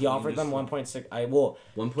 Yeah. he offered You them just- 1.6. I will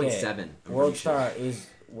 1.7. I'm World pretty sure. Star is.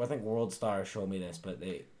 Well, I think World Star showed me this, but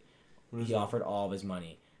he offered all of his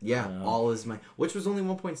money. Yeah, all is my, which was only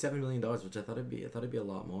 $1.7 million, which I thought it'd be a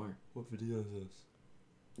lot more. What video is this?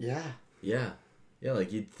 yeah. Yeah, yeah,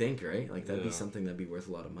 like you'd think, right? Like that'd be Yeah. something that'd be worth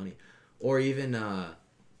a lot of money, or even I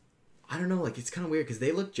don't know. Like it's kind of weird because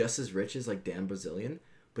they look just as rich as like Dan Brazilian,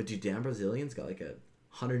 but dude, Dan Brazilian's got like a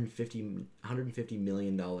 $150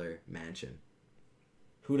 million mansion.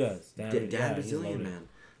 Who does? Dan yeah, he's Brazilian, loaded. man.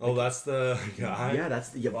 Oh, that's the guy. Yeah, that's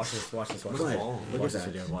the. Yeah, Watch this. Watch this. Watch Go this. ahead. Look Watch at this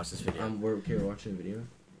that. video. Watch this video. We're watching the video.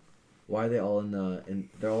 Why are they all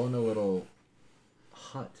they're all in a little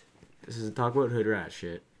hut? This is talk about hood rat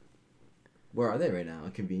shit. Where are they right now?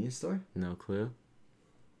 A convenience store? No clue.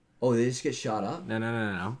 Oh, they just get shot up?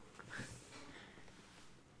 No.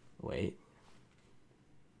 Wait.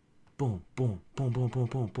 Boom, boom, boom, boom, boom,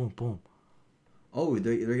 boom, boom, boom. Oh,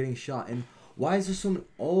 they're getting shot. And why is there so many?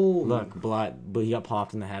 Oh. Look, blood. But he got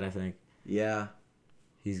popped in the head, I think. Yeah.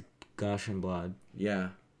 He's gushing blood. Yeah.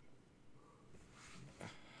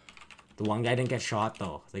 The one guy didn't get shot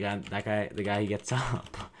though. The guy he gets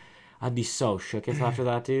up. I'd be so shook if after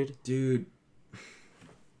that, dude. Dude.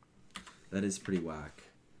 That is pretty whack.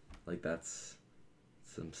 Like, that's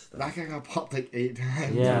some stuff. That guy got popped like 8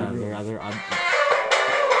 times. Yeah,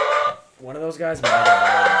 one of those guys might have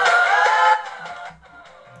lived.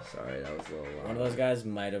 Sorry, that was a little loud. One of those guys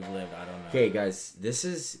might have lived. I don't know. Okay, guys, this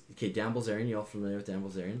is... Okay, Dan Bilzerian. You all familiar with Dan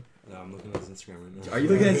Bilzerian? No, I'm looking at his Instagram right now. Are you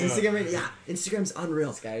looking at his Instagram right now? Yeah, Instagram's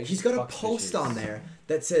unreal. Guy He's got a fucks post bitches. on there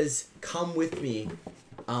that says, "Come with me.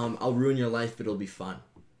 I'll ruin your life, but it'll be fun."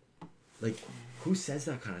 Like, who says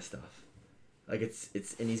that kind of stuff? Like, it's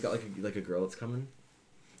and he's got like a girl that's coming.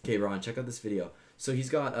 Okay, Ron, check out this video. So he's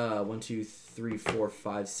got 1, 2, 3, 4,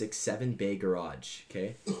 5, 6, 7 bay garage.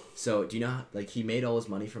 Okay, so do you know like he made all his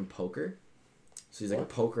money from poker? So he's like a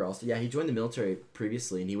poker also. Yeah, he joined the military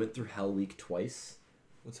previously, and he went through Hell Week twice.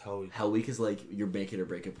 What's Hell Week? Hell Week is like your make it or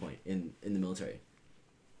break it point in the military.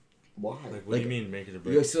 Why? Like, what Like- do you mean make it a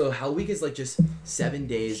break? Yeah, so Hell Week is like just 7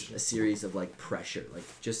 days, a series of like pressure, like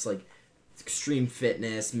just like extreme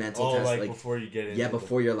fitness, mental Oh, tests, like before you get into yeah,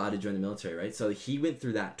 before you're allowed to join the military, right? So he went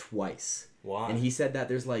through that twice, Why? and he said that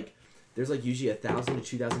there's like usually 1,000 to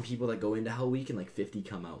 2,000 people that go into Hell Week, and like 50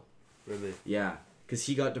 come out. Really? Yeah, because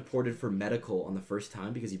he got deported for medical on the first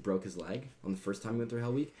time because he broke his leg on the first time he went through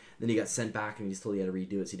Hell Week. Then he got sent back and he was told he had to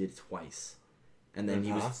redo it, so he did it twice. And then And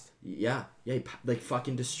he was passed? he like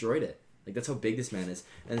fucking destroyed it. Like, that's how big this man is.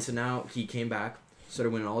 And so now he came back,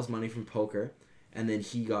 started winning all his money from poker, and then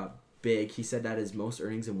he got big. He said that his most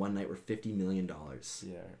earnings in one night were $50 million. Yeah,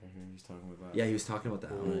 I hear he's talking about that. Yeah, he was talking about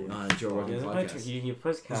that on Joe He Rogan doesn't play. podcast. He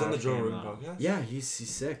plays cash. He's on the Joe game Rogan now. podcast? Yeah, he's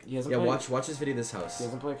sick. He hasn't Yeah, played- watch his video. This house. He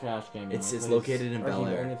doesn't play cash game. He It's only located in or Bel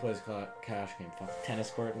He Air. only plays cash game. Fuck, tennis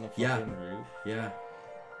court in the fucking Yeah. roof. Yeah.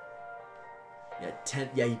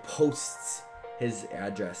 Yeah, he posts his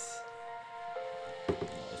address. No,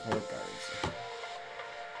 it's more guards.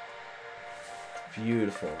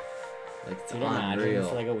 Beautiful. Like, it's Dude, imagine unreal.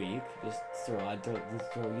 for like a week, you throw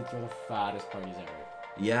the fattest parties ever.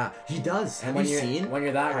 Yeah, he does. Have when you you're, seen? When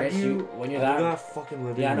you're that rich, when you're How do you that, got fucking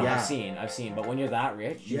living yeah, no, Yeah. I've seen, but when you're that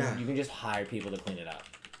rich, Yeah. you can just hire people to clean it up.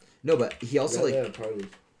 No, but he also Yeah, like parties.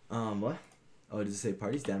 what? Oh, did it say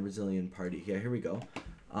parties? Dan Brazilian party. Yeah, here we go.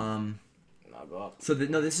 I'll go up. So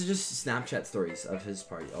no, this is just Snapchat stories of his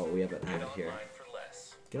party. Oh, we have an ad here.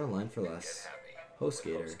 Get online for less.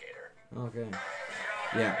 HostGator. Okay.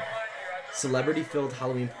 Yeah. Celebrity-filled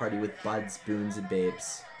Halloween party with buds, boons, and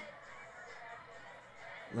babes.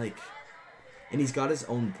 Like, and he's got his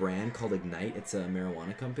own brand called Ignite. It's a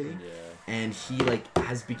marijuana company. Yeah. And he like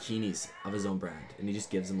has bikinis of his own brand, and he just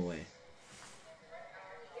gives them away.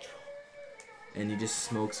 And he just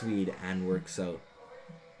smokes weed and works out.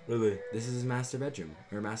 Really? This is his master bedroom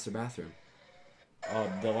or master bathroom. Oh,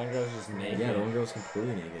 the one girl's just naked. Yeah, the one girl's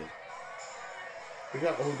completely naked. Look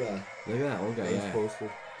at that old guy. Look at that old guy. He's Yeah, posted.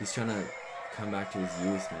 he's trying to come back to his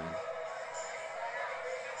youth, man.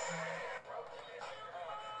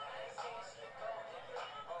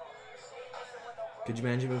 Could you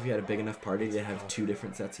imagine if you had a big enough party to have 2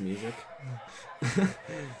 different sets of music?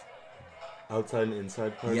 Outside and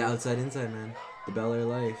inside party? Yeah, outside, inside, man. The Bel Air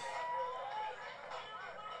life.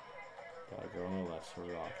 That girl on the left's for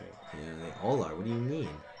rocket. Yeah, they all are. What do you mean?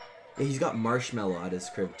 Yeah, he's got Marshmello at his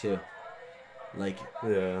crib too. Like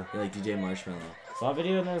Yeah. DJ Marshmello. Saw a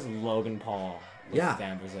video and there's Logan Paul. With Yeah.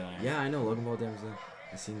 Dan Brazilian. Yeah, I know Logan Paul Damson.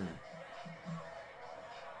 I seen that.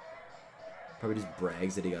 Probably just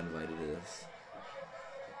brags that he got invited to this.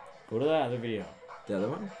 Go to that other video. The other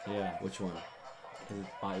one? Yeah. Which one? Because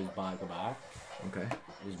it was by go back. Okay.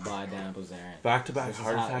 It was by Dan Brazilian. Back-to-back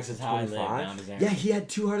heart attacks This at is how I live, 25? Dan Brazilian. Yeah, he had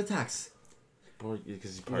 2 heart attacks.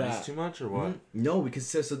 Because he parties Yeah. too much or what? Mhm. No, because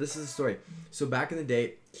so this is the story. So back in the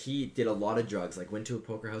day, he did a lot of drugs. Like went to a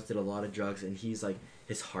poker house, did a lot of drugs, and he's like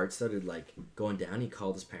his heart started like going down. He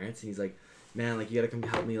called his parents and he's like, "Man, like you gotta come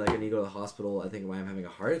help me. Like I need to go to the hospital. I think I'm having a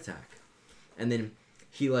heart attack." And then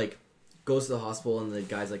he like goes to the hospital and the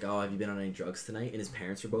guy's like, "Oh, have you been on any drugs tonight?" And his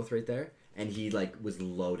parents were both right there. And he like was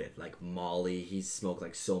loaded, like Molly. He smoked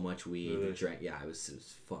like so much weed. Really? He drank. Yeah, it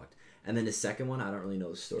was fucked. And then his second one, I don't really know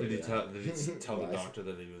the story. Did he of that. tell the doctor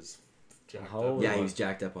that he was jacked How up? old Yeah, was he was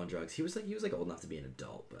jacked up on drugs. He was like old enough to be an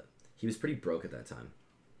adult, but He was pretty broke at that time.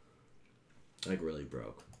 Like, really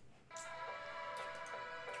broke.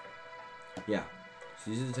 Yeah. So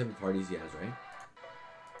these are the type of parties he has, right?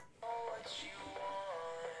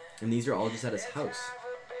 And these are all just at his house.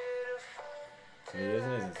 So he is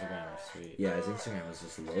on his Instagram. Sweet. Yeah, his Instagram was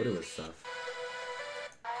just loaded with stuff.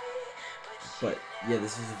 But, yeah,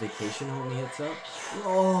 this is a vacation home he hits up.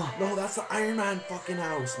 Oh, no, that's the Iron Man fucking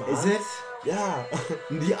house, man. Is it? Yeah.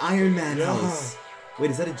 The Iron Man Yeah. house. Wait,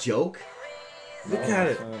 is that a joke? Look at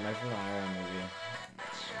it. Nice from the Iron movie.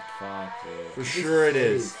 Fuck, dude. For sure it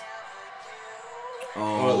is.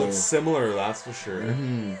 Oh, it looks Oh. similar, that's for sure.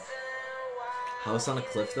 Mm-hmm. House on a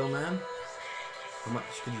cliff, though, man? How much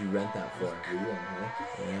could you rent that for?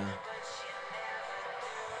 Yeah.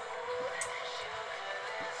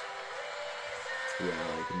 Yeah,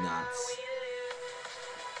 like nuts.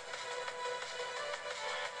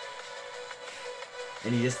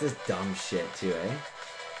 And he just does dumb shit too, eh?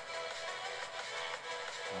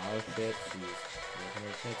 Oh shit, she's looking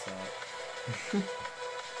her tits out.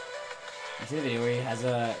 You see the video where he has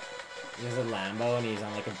a Lambo and he's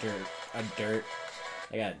on like a dirt,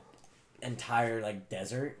 like a entire like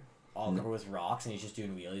desert, all covered with rocks, and he's just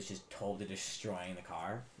doing wheelies, just totally destroying the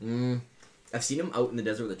car. I've seen him out in the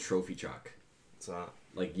desert with a trophy truck. What's that?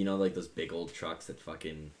 Like, you know, like those big old trucks that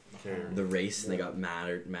fucking the race and they got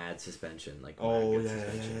mad suspension. Like, Oh, mad good yeah,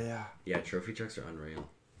 suspension. yeah. Yeah, trophy trucks are unreal.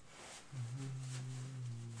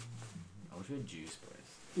 I wish we had juice,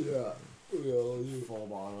 boys. Yeah. Full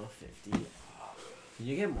bottle of 50. Can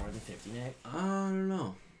you get more than 50, Nick? I don't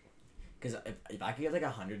know. Because if I could get like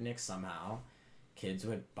 100 Nick somehow, kids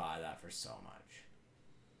would buy that for so much.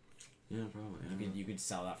 Yeah, probably. You could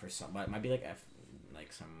sell that for some, but it might be like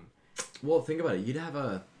some. Well, think about it. You'd have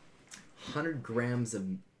 100 grams of,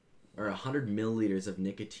 or 100 milliliters of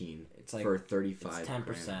nicotine It's like for 35 It's 10%.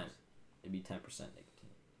 grams. It'd be 10% nicotine.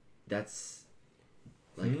 That's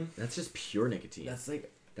like that's just pure nicotine. That's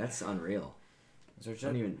like That's unreal. search I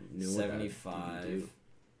don't up even know what that would even 75 do.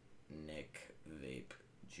 Nick vape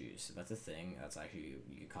juice. If that's a thing, that's actually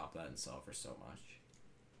you can cop that and sell for so much.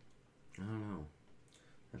 I don't know.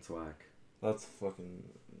 That's whack. That's fucking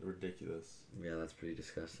ridiculous. Yeah, that's pretty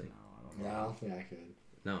disgusting. No, I don't know. Yeah, I don't think I could.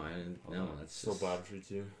 No, I didn't. No, that's So just, bad for you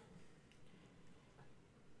too.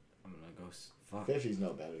 I'm gonna go. Fuck. 50's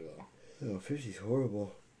no better though. Oh, 50's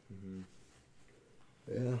horrible. Mm-hmm.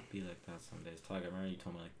 Yeah. Be like that some days. Tug, I remember you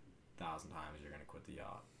told me like 1,000 times you're gonna quit the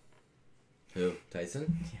yacht. Who?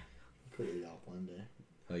 Tyson? Quit it out one day.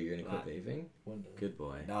 Oh, you're gonna quit vaping? One day. Good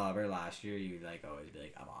boy. No, I remember last year you like always be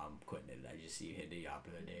like, I'm quitting it. I just see you hit the yacht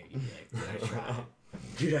the other day. You'd be like, did I try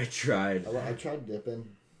it? Dude, I tried. I tried dipping.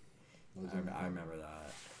 I remember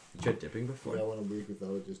that. You tried dipping before? Yeah, I went a week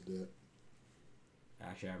without it, just dip.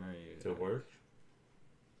 Actually, I remember you. Did it work?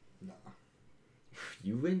 Nah.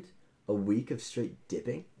 You went a week of straight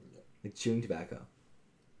dipping? Like chewing tobacco?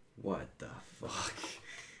 What the fuck?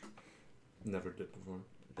 Never did before.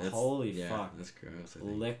 Holy fuck. That's gross. I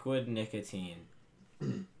think. Liquid nicotine.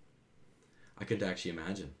 I couldn't actually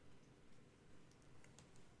imagine.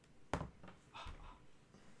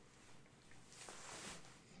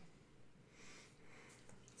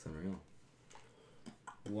 It's unreal.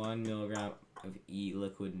 1 milligram of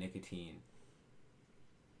liquid nicotine.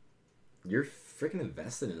 You're freaking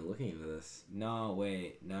invested in looking into this. No,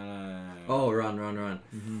 wait. No. Oh, run.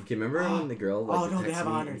 Okay, remember when the girl Oh, like no, they texted have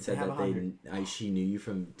me 100, and said they have that 100. she knew you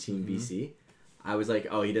from Team BC? I was like,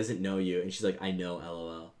 oh, he doesn't know you, and she's like, I know,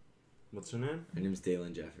 LOL. What's her name? Her name's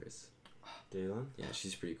Dalen Jeffers. Dalen? Yeah,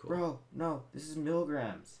 she's pretty cool. Bro, no. This is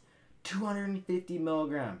milligrams. 250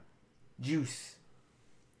 milligram. Juice.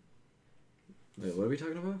 Wait, what are we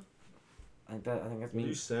talking about? I think that's What are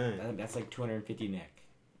you saying? that's like 250 Nick.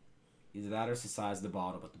 Either that or it's the size of the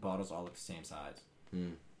bottle, but the bottles all look the same size.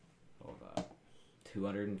 Hold up.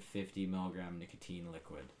 250 milligram nicotine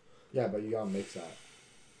liquid. Yeah, but you gotta mix that.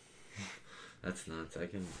 That's nuts. I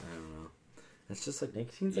don't know. That's just like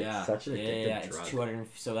nicotine's like such an addictive drug. It's 200.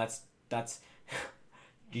 So that's.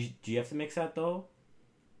 Do you have to mix that though?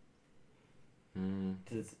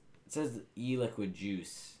 'Cause it says e-liquid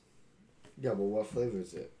juice. Yeah, but what flavor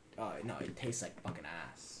is it? Oh no, it tastes like fucking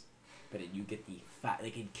ass. But you get the fat.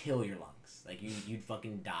 Like it'd kill your lungs. Like you'd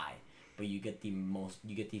fucking die. But you get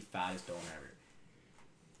the fattest donor ever.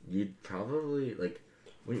 You'd probably like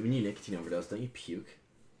when you nicotine overdose, don't you puke?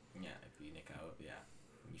 Yeah, if you nick out, yeah,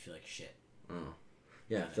 you feel like shit. Oh,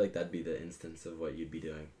 yeah. I feel like that'd be the instance of what you'd be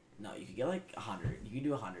doing. No, you could get like 100. You could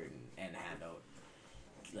do 100 and hand out.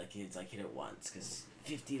 Like it's like hit it once, cause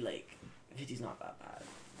 50 50's not that bad.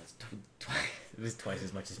 That's it was twice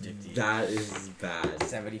as much as 50. That is bad.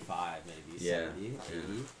 75 maybe. Yeah. 70, 80.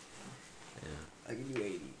 Yeah. I can do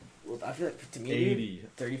 80. Well, I feel like to me, 80.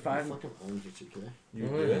 35, fucking owns it, okay? You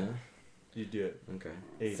Oh, do yeah. it. You do it. Okay.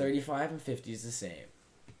 80. 35 and 50 is the same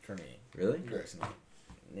for me Really? personally.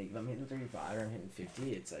 Like, if I'm hitting 35 or I'm hitting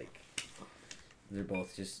 50, it's like they're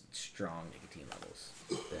both just strong nicotine levels.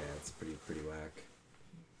 Yeah, it's pretty whack.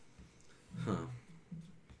 Huh.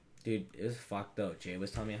 Dude, it was fucked though. Jay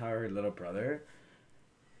was telling me how her little brother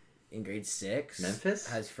in grade 6 Memphis?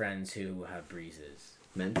 has friends who have breezes.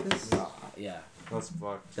 Memphis? Nah. Yeah. That's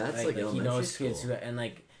fucked. That's like he elementary knows school. kids who, and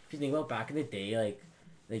like if you think about back in the day, like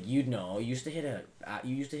you'd know you used to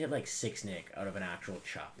hit like 6 nick out of an actual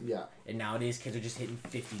chuck, Yeah. and nowadays kids are just hitting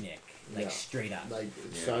 50 nick like Yeah. straight up. Like,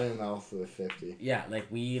 starting off with 50. Yeah, like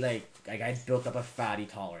I built up a fatty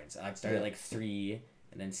tolerance. I'd start at Yeah. like 3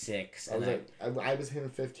 and then 6 I and was then like, I was hitting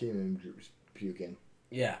 15 and puking.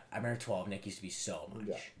 yeah, I remember 12 nick used to be so much.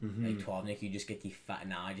 Yeah. Like 12 nick, you just get the fat.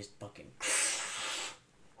 Now I just fucking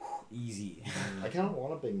easy. I kind of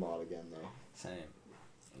want a big mod again, though. Same.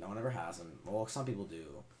 No one ever has them. Well, some people do.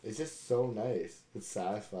 It's just so nice. It's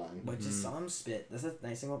satisfying. But just some spit. That's the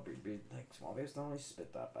nice thing about like small vapes don't really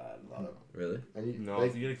spit that bad. A lot of Really? And you, No,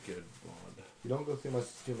 like, if you get a good mod. you don't go too much.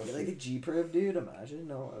 get like a G Priv, dude. Imagine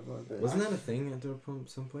no everyone. Wasn't that a thing at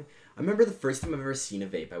some point? I remember the first time I've ever seen a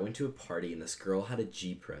vape. I went to a party and this girl had a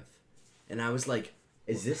G-Priv, and I was like,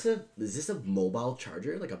 "Is this a mobile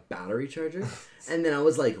charger, like a battery charger?" And then I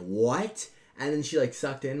was like, "What?" And then she like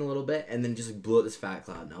sucked in a little bit, and then just like blew out this fat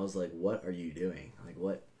cloud, and I was like, "What are you doing? Like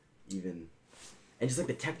what even?" And just like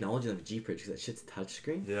the technology of the G-Priv, because that shit's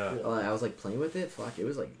touchscreen. Yeah. I was like playing with it. Fuck, it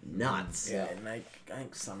was like nuts. Yeah, and like I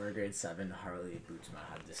think summer grade 7, Harley Bootsman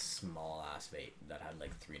had this small ass vape that had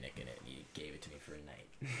like 3 nick in it, and he gave it to me for a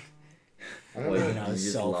night. I Well, remember, And I was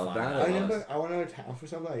just so love fun. that? I remember I went out of town for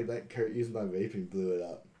something. I let Kurt use my vape and blew it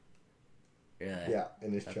up. Really? Yeah,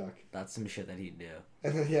 in his truck. That's some shit that he'd do.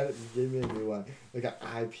 And then he gave me a new one, like an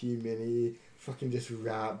IP Mini, fucking just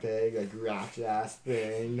wrap bag, like ratchet ass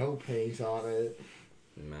thing, no paint on it.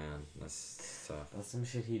 Man, that's tough. That's some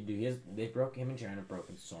shit he'd do. Him and Sharon have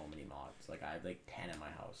broken so many mods. Like I have like 10 in my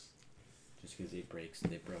house, just because they've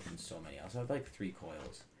broken so many. I also have like 3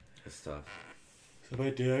 coils. That's tough. So if I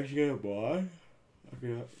did actually get a mod, I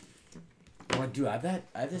could. Oh, dude, I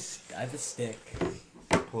have the stick.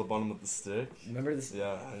 Pull the bottom with the stick. Remember this?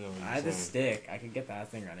 Yeah, I know. What I have you're the saying. stick. I could get that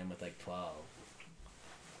thing running with like 12.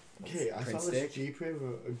 Okay, I saw Print this stick?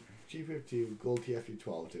 G-Priv to Gold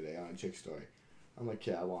TFE12 today on a chick story. I'm like,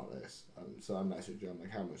 yeah, I want this. So I messaged her. I'm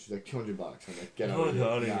like, how much? She's like, $200. I'm like, get out of Get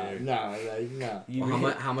out of here. here. No, like, no.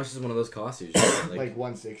 Well, how much does one of those cost usually? Like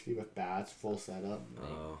 160 with bats, full setup.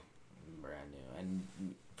 Oh, Brand new.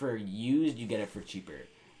 And for used, you get it for cheaper.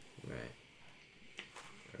 right.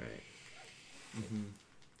 Right.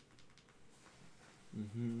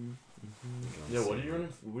 Yeah, what are you running?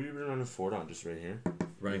 What are you running Ford on? Just right here?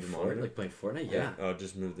 Running Move the Fortnite, monitor? like playing Fortnite? Yeah. Oh,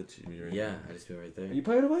 just move the TV right Yeah, here. I just been right there. You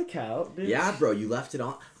played my count, dude? Yeah, bro, you left it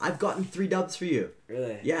on. I've gotten 3 dubs for you.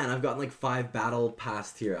 Really? Yeah, and I've gotten like 5 battle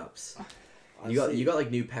pass tier ups. You got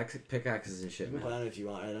like new pickaxes and shit, You can play man. on it if you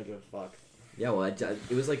want. I don't give a fuck. Yeah, well, it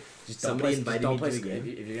was like Just somebody invited me to the squad. game.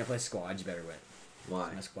 If you're gonna play squad, you better win.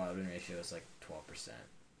 Why? My squad win ratio is like 12%.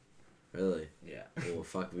 Really? Yeah. Well,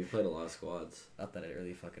 fuck, we played a lot of squads. Not that it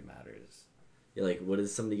really fucking matters. Yeah, like, what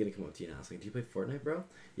is somebody gonna come up to you and ask? Like, do you play Fortnite, bro?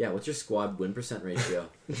 Yeah, what's your squad win % ratio?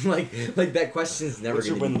 like that question's never What's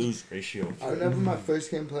your gonna be. win-lose ratio? I remember my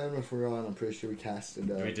first game playing with Ron. I'm pretty sure we casted.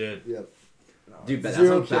 We did. Yep. Dude, but that's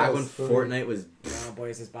 0 how back when kills for Fortnite was. No,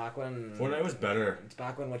 boys, it's back when. Fortnite was better. It's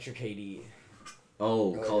back when. What's your KD?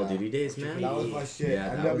 Oh, Oh, Call of yeah. Duty days, man. That was my shit.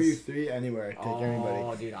 Yeah, that MW3 anywhere. Take Oh,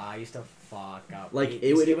 anybody. dude, I used to fuck up. Like, They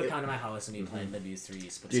it would- They would it- come to my house and be playing W3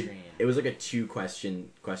 split Dude, screen. it was like a 2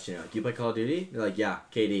 question. Like, do you play Call of Duty? They're like, yeah,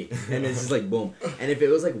 KD. And it's just like, boom. And if it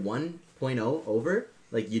was like 1.0 over,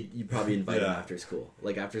 like, you'd probably invite them Yeah. after school.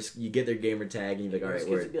 Like, you get their gamer tag and you're like, all right, Those kids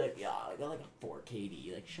would word. be like, yeah, I got like a 4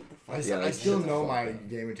 KD. Like, shut the fuck I, up. Yeah, I like, still shut the know fuck my up.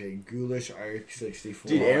 gamer tag. Ghoulish Arc 64.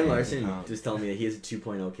 Dude, Aaron Larson pound. just told me that he has a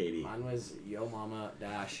 2.0 KD. Mine was Yo Mama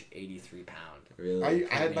dash 83 pound. Really?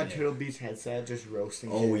 I had my Turtle Beach headset just roasting.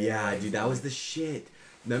 Oh shit. yeah, dude, that was the shit.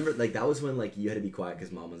 Remember, like that was when like you had to be quiet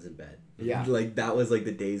because mom was in bed. Yeah. Like that was like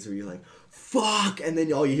the days where you're like, fuck, and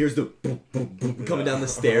then all you hear is the boom, boom, boom, coming down the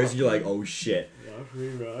stairs, and you're like, oh shit.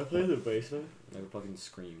 Yeah, I played in the basement. I would fucking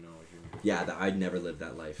scream, no. Yeah, I'd never lived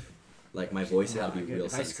that life. Like my voice had to be real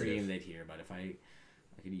If I sensitive. scream, they'd hear, but if I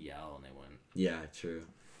could yell and they wouldn't. Yeah, true.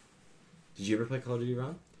 Did you ever play Call of Duty,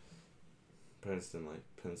 Ron? Parents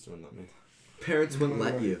wouldn't let me. Parents wouldn't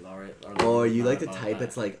let you. Or Or you like the about type that.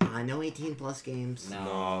 that's like, I know 18 plus games. No,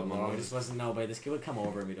 No, no, mom it just wasn't. No, but this kid would come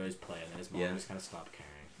over and we'd always play, and then his mom Yeah. just kind of stopped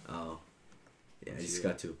caring. Oh. Yeah, I just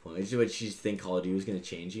got to a point. What she think Call of Duty was gonna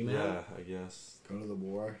change you, man? Yeah, I guess. Go to the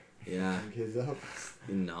war. Yeah. Bring kids up.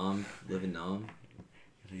 In Nam, live in Nam.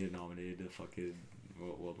 To get nominated to fucking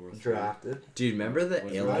World War III. Drafted. Dude, remember the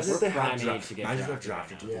What's ALS? Imagine if they Prime had age drafted. to get Imagine if they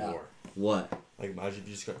drafted drafted to right now. the war. What? Like, imagine if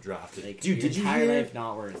you just got drafted. Like, Dude, your did you entire hear- life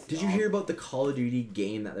not worth Did you all- hear about the Call of Duty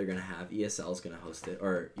game that they're gonna have? ESL's gonna host it,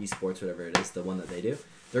 or esports, whatever it is, the one that they do.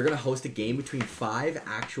 They're gonna host a game between 5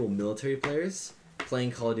 actual military players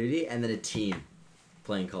playing Call of Duty, and then a team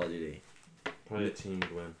playing Call of Duty. Probably a team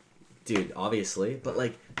would win. Dude, obviously, but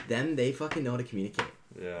like them, they fucking know how to communicate.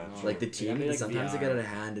 Yeah. Oh. Like the They team, gotta be, like, sometimes they VR. get out of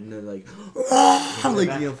hand, and they're like, I'm like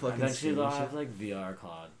fucking. Eventually screaming they'll and shit. have like VR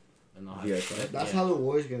COD. And they'll have VR COD. That's yeah. how the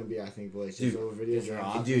war's gonna be, I think, boys. Just Dude, over video it's games.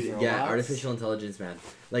 rock. Dude, yeah, Robots? artificial intelligence, man.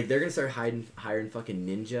 Like they're gonna start hiring fucking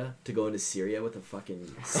ninja to go into Syria with a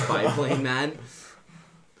fucking spy plane, man.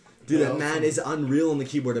 Dude, that man is unreal on the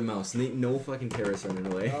keyboard and mouse. And ain't no fucking terrorists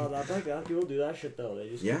running away. Oh, that's like that. People do that shit though. They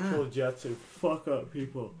just Yeah. control jets and fuck up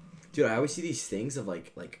people. Dude, I always see these things of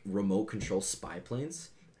like remote control spy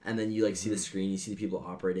planes, and then you like see the Mm-hmm. screen, you see the people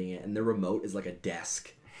operating it, and the remote is like a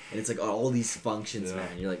desk, and it's like all these functions, Yeah.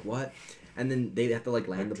 man. You're like, what? And then they have to like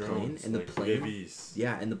land Like the plane, drones, and the like plane, UAVs.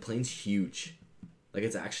 yeah, and the plane's huge, like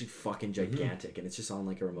it's actually fucking Mm-hmm. gigantic, and it's just on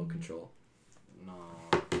like a remote control. No.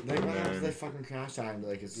 Like, what happens if Man. they fucking crash time?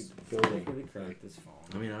 Like, it's It building. could be cracked this phone.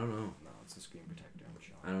 I mean, I don't know. No, it's a screen protector. I'm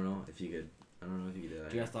sure. I don't know if you could. I don't know if you could do that.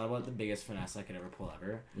 Do you guys thought about the biggest finesse I could ever pull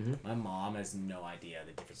ever? Mhm. My mom has no idea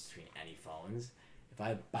the difference between any phones. If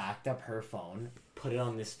I backed up her phone, put it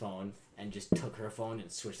on this phone, and just took her phone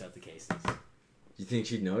and switched out the cases, You think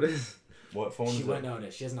she'd notice? What phone she is wouldn't it?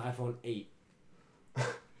 notice. She has an iPhone 8.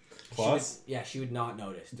 Plus? She would not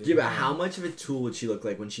notice. There's Yeah, but no- how much of a tool would she look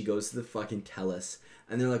like when she goes to the fucking TELUS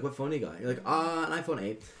and they're like, "What phone do you got?" You're like, an iPhone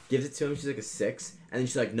 8." Gives it to him. She's like a 6, and then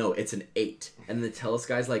she's like, "No, it's an 8." And then the TELUS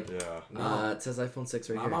guy's like, Yeah. No. It says iPhone 6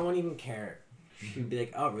 right My here." mom wouldn't even care. She'd be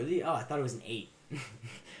like, "Oh, really? Oh, I thought it was an 8."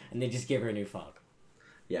 And they just give her a new phone.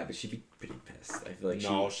 Yeah, but she'd be pretty pissed. I feel like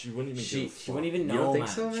No, she wouldn't even she- give a She wouldn't even You know, don't think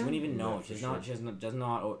man. so, She man? wouldn't even know. Yeah, She's for not. sure. She does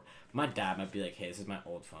not. My dad might be like, "Hey, this is my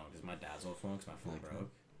old phone. This is my dad's old phone because my phone broke."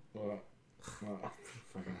 Well,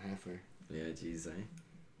 fucking halfway. Yeah, jeez, eh?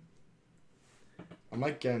 I'm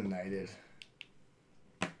like getting knighted.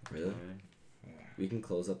 Really? We can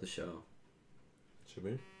close up the show. Should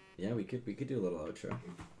we? Yeah, we could do a little outro.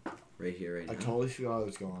 Right here, right I now. totally forgot what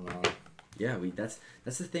was going on. Yeah, that's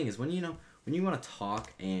the thing is when you want to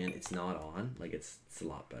talk and it's not on, like it's a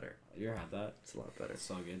lot better. You ever had that? It's a lot better. It's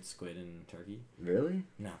so good. Squid and turkey. Really?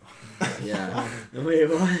 No. Yeah. Wait,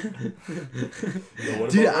 what? what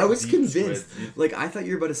Dude, about, I like, was deep convinced. squid? Like, I thought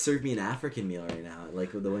you were about to serve me an African meal right now,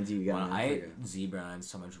 like the ones you got. Well, in I ate Africa. zebra and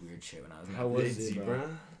so much weird shit when I was in How Africa. was Ate zebra? zebra?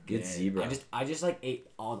 Good Yeah, zebra. I just like ate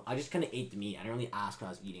all. I just kind of ate the meat. I didn't really ask what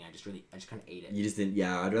I was eating. I just kind of ate it. You just didn't.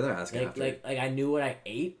 Yeah, I'd rather ask Like, after. like I knew what I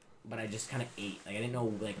ate, but I just kind of ate. Like I didn't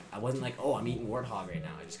know. Like I wasn't like, oh, I'm eating warthog right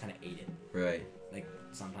now. I just kind of ate it. Right. Like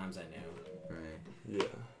sometimes I knew. Right. Yeah.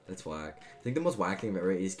 That's whack. I think the most whack thing about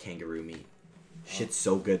it is kangaroo meat. Shit's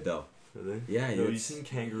so good though. Really? Yeah, No, you it's- seen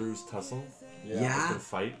kangaroos tussle? Yeah. They can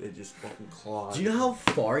fight. They just fucking claw. Do you know how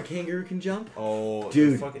far a kangaroo can jump? Oh,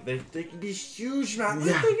 Dude. they can be huge, man.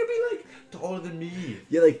 Yeah. They can be like taller than me.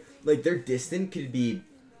 Yeah, like their distance could be,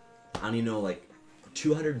 I don't even know, like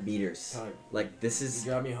 200 meters. Tyler, Like this is.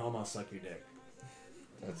 drive me home, I'll suck your dick.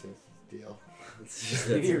 That's it. Deal. That's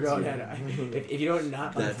If you it's- don't, if you don't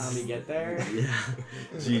nut by the That's- time we get there, Yeah.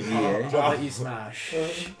 GG, I'll eh? let you smash.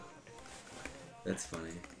 That's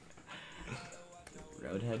funny.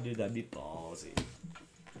 Roadhead, dude, that'd be ballsy.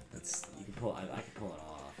 That's. You could pull. I could pull it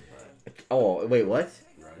off, but Oh wait, what?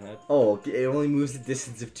 Roadhead. Oh, it only moves the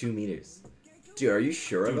distance of 2 meters. Dude, are you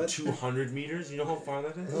sure Dude, about 200 meters. You know how far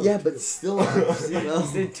that is? Yeah, but still. You know? He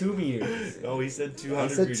said 2 meters. Oh, he said 200 I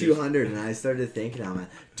said meters. 200, and I started thinking, I'm at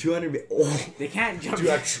 200. Oh, They can't jump. Do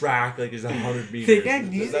a track like there's 100 meters. They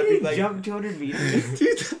can't Does that be like jump 200 meters.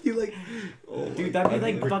 dude, that'd be like. Oh, Dude, that'd be That'd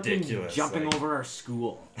like be fucking ridiculous, jumping like- over our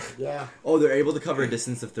school. Yeah. oh, they're able to cover a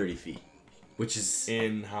distance of 30 feet, which is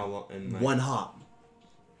in how long? In like, one hop.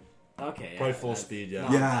 Okay. Probably full speed, yeah.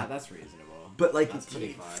 No, Yeah. that's reasonable. But like, That's pretty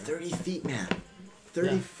dude, far. 30 feet, man.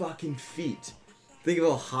 30 Yeah. fucking feet. Think of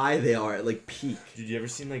how high they are at like peak. Did you ever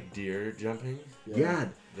seen like deer jumping? Yeah,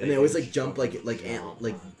 They and they always just like jump fucking like jump.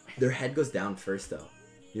 like their head goes down first though.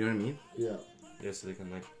 You know what I mean? Yeah. Yeah, so they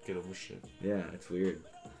can like get over shit. Yeah, it's weird.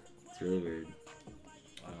 It's really weird.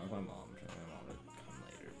 I don't know if my mom. I'm trying to my mom to come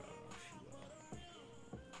later, but I don't know if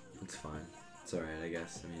she will. It's fine. It's alright, I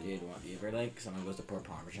guess. I mean, Dude, you ever like someone goes to pour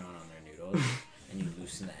Parmesan on their noodles and you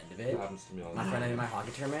loosen the end of it? It happens to me all the My friend time. in my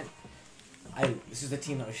hockey tournament, this is the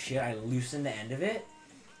team that was shit. I loosened the end of it.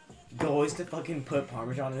 goes to fucking put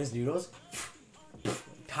Parmesan in his noodles.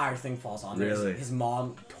 Entire thing falls on there. Really? His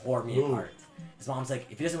mom tore me apart. His mom's like,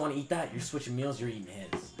 if he doesn't want to eat that, you're switching meals, you're eating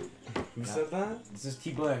his. Who said that? This is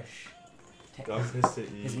T. Bush. Got pissed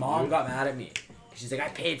at you. His mom got mad at me. She's like, I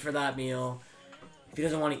paid for that meal. If he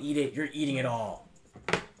doesn't want to eat it, you're eating it all.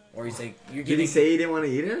 Or he's like, you're Did giving... he say he didn't want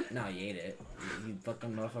to eat it? No, he ate it. He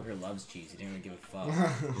fucking motherfucker loves cheese. He didn't even give a fuck.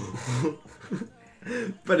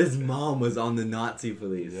 But his mom was on the Nazi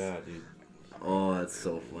police. Yeah, dude. Oh, that's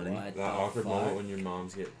so funny. What That the awkward fuck? moment when your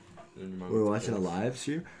moms get. We're watching a live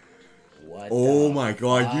stream. What Oh the my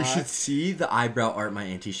god, you fuck? should see the eyebrow art my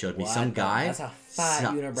auntie showed me. What Some the- guy. That's a fat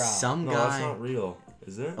unibrow. Some No, guy. that's not real.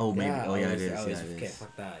 Is it? Oh, maybe. Yeah, oh, yeah, it he's- is. oh, Yeah, he's- it okay, is.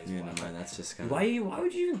 fuck that. He's Yeah, black. never mind. That's just kind of. Why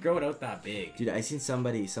would you even grow it out that big? Dude, I seen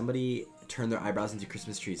somebody turn their eyebrows into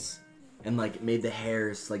Christmas trees, and like made the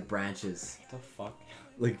hairs like branches. What the fuck?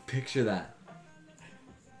 Like picture that.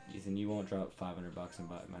 Ethan, you won't drop $500 and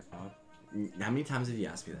buy my pod? How many times have you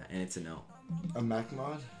asked me that? And it's a no. A Mac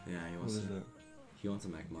mod? Yeah, he What wants. is it? He wants a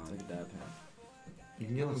Mac mod. It's like a dad pad. You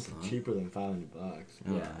can get them it's for not. cheaper than $500.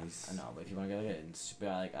 Oh, Yeah, nice. I know, but if you want to get like it, super,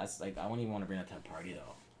 I wouldn't even want to bring that to a party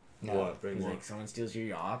though. No. What? Bring Cause what? like someone steals your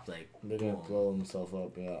yacht, like They're gonna boom. blow themselves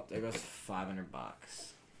up, yeah. There goes $500.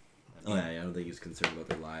 Oh yeah, I don't think he was concerned about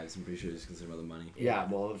their lives. I'm pretty sure he was concerned about the money. Yeah,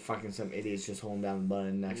 well, fucking some idiots just holding down the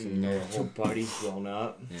button. Next thing you know, the whole party's blown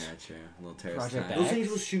up. Yeah, true. A little terrorist Project attack. Those X? things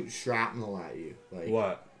will shoot shrapnel at you. Like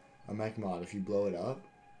What? a mech mod, if you blow it up,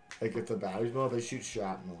 like if the batteries blow up, they shoot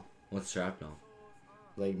shrapnel, What's shrapnel?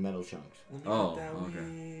 like metal chunks. Oh, okay.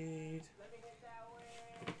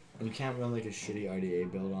 And you can't run like a shitty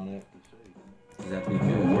RDA build on it. Does that have to be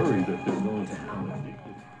good?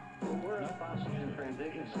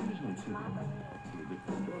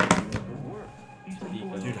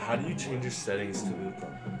 Dude, how do you change your settings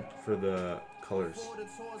for the colors?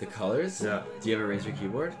 The colors? Yeah. Do you have a Razer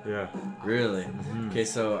keyboard? Yeah. Really? Okay,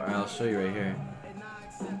 so I'll show you right here.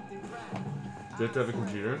 Do you have to have a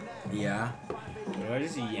computer? Yeah. I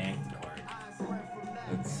just yanked the cord.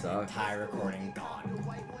 It sucks. Entire recording gone.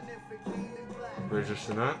 Razer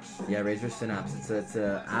Synapse? Yeah, Razer Synapse. It's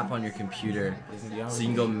a app on your computer, Isn't the so you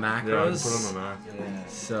can go Yeah, I macros. put on my Mac. Yeah.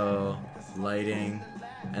 So lighting,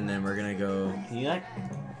 and then we're gonna go. Can you like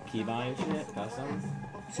keybind shit custom?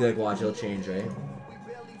 See, like watch, it'll change, right?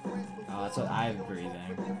 Oh, that's what I have breathing.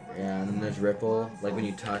 Yeah, and then there's ripple. Like when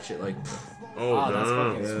you touch it, like. Oh, that's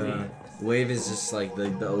damn. fucking Yeah. sweet. Wave is just like the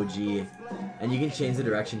OG, and you can change the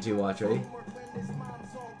direction too. Watch, ready?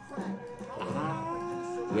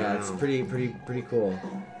 Yeah, it's pretty cool.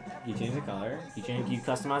 You change the color. You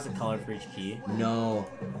customize the color for each key. No,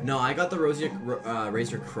 I got the Razer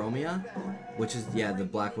Chromia, which is the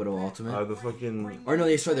Black Widow Ultimate. The fucking. Or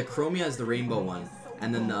no, sorry, the Chromia is the rainbow one,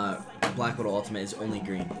 and then the Black Widow Ultimate is only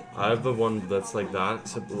green. I have the one that's like that,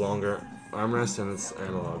 except longer armrest and it's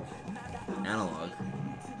analog. Analog.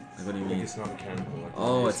 Like, what do you Like mean? it's not mechanical. Like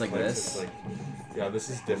Oh, these it's like clicks, this? It's like, yeah, this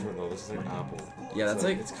is different though. This is like Apple. Yeah, that's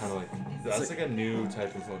like- It's kind of like that's like a new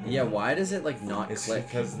type of fucking. Yeah, why does it like not It's click?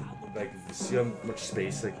 because like see how much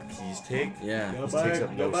space like the keys take. Yeah, This takes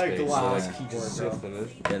up no space. glass so, keyboard, see bro. how thin it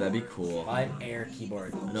is? yeah, that'd be cool. Buy an air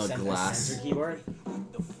keyboard. No, A glass. sensor keyboard.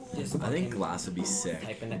 Just I think fucking glass would be sick.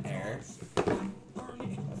 type into air.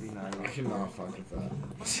 I cannot fuck with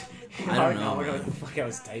that. I don't know, What man. the fuck I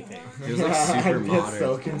was typing. If it was like super I get modern.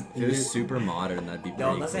 so If it was confused. super modern, that'd be pretty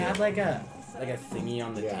No, unless they cool. had like a thingy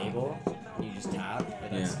on the Yeah. table, and you just tap.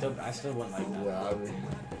 Like, Yeah. I still wouldn't like that. Yeah, I mean,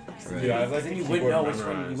 Right. Yeah, I have like Because then the you keyboard wouldn't know which one.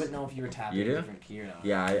 memorized. You wouldn't know if you were tapping You a do? different key or not.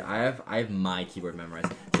 Yeah, I have my keyboard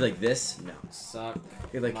memorized. See, like this, no. Suck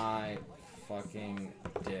You're like- my fucking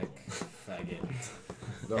dick, faggot.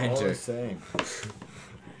 they're all Enter. the same.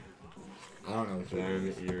 I don't know what you're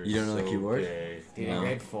Damn, you're You don't know the so keyboard? gay. Dude, No. in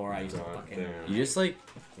grade 4, I used to God fucking. damn. You just like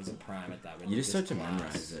Was a prime at that. you just start to class.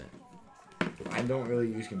 memorize it. I don't really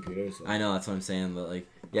use computers. So. I know that's what I'm saying, but like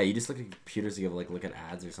yeah, you just look at computers to like look at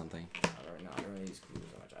ads or something. I don't really use computers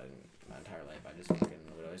so much. I didn't my entire life. I just fucking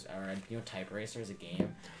would always. I read, Type Racer is a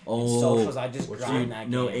game. In socials, I just what's grind Dude, that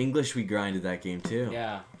no game. English we grinded that game too.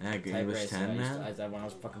 Yeah. Yeah, Type English Racer. 10, I used man. to, when I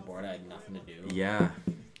was fucking bored, I had nothing to do. Yeah.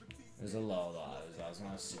 It was a low though. I was when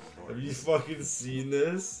I was super bored. Have you fucking seen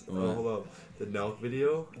this? What? Oh, hold up. The Nelk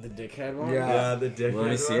video? The dickhead one? Yeah. Yeah, the dick. Let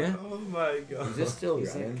me see it. Oh my god. Is this still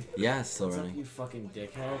He's like- running? Yeah, it's still What's up, running. you fucking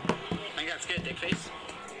dickhead? I got scared, dick face.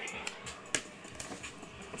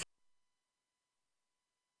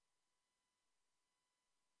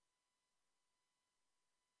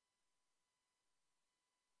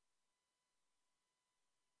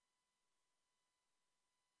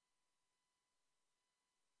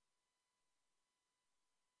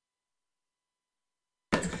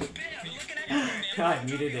 I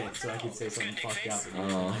muted it so I could say something fucked up.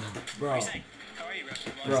 Oh. Bro. How are you,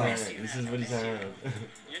 bro? Bro. This is what he's saying.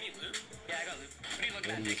 You need lube? Yeah, I got lube. What do you look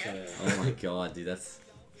What at, do you dickhead? say? Oh my god, dude, that's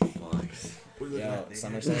fucked. Yo,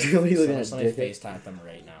 Somerset. What are you looking at, Somerset dickhead? FaceTime them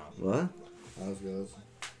right now. What? How's it goes?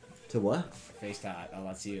 To what? FaceTime. Oh,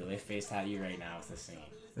 that's you. They FaceTime you right now with this thing.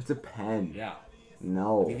 It's a pen. Yeah.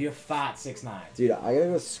 No. Give you a fat 6'9". Dude, I gotta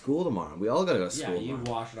go to school tomorrow. We all gotta go to Yeah, school you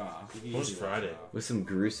tomorrow. wash it off. You What's usually wash Friday? it off. With some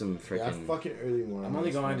gruesome Yeah, freaking. fucking early morning. I'm only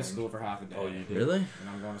this going to morning. school for half a day. Oh, you did? Really? And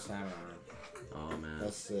I'm going to stamina room. Oh man.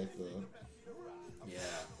 That's sick though. Yeah.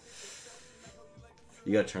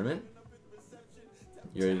 You got a tournament?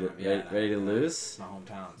 You ready to, Yeah, ready to lose? It's my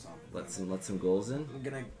hometown, so. Let some goals in. I'm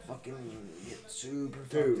gonna fucking get super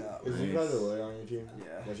Dude, fucked up. is Nice. you guys a lawyer on your team? Yeah.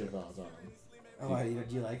 What's your thoughts on him? Oh, why,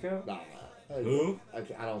 do you like him? Nah, Who? I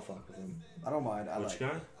don't fuck with him. I don't mind. I Which like guy?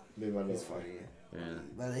 him. Dude, I He's don't funny. Yeah.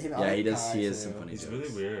 But him, I Yeah, like he does. Kai, He has too. some funny He's jokes.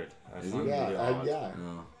 really weird. I Is find he? him really Yeah, odd.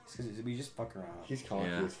 Oh, It's because we just fuck around. He's cocky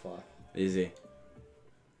Yeah. as fuck. easy.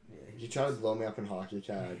 Yeah, You try to blow me up in hockey,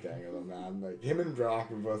 cat, I dangle him, man. Like, him and Brock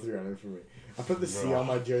were both running for me. I put the C on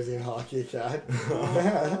my jersey in hockey, cat.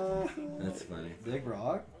 That's funny. Big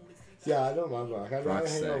Brock? Yeah, I don't mind Brock. I'd rather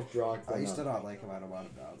Brock's hang out sick. with Brock I than used to not. not like him. I don't want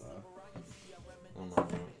him now, though. Oh my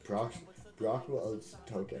god. Brock will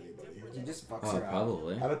out-toke anybody. He just fucks Oh, around.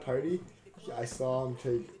 probably. At a party, I saw him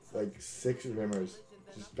take like 6 Rimmers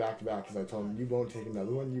just back to back because I told him, you won't take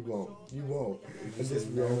another one, you won't. And just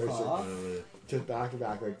no Rimmers cough? just back to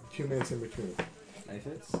back, like 2 minutes in between. Knife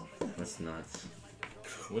hits? That's nuts.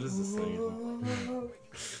 What is this thing?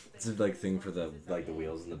 It's a like thing for the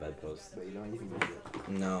wheels and the bedpost. But you don't even use it.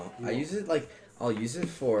 No, I use it like I'll use it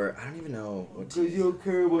for I don't even know what. Because you don't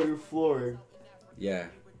care about your flooring. Yeah.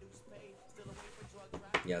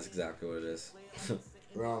 Yeah, that's exactly what it is.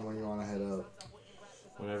 Ron, when you want to head out,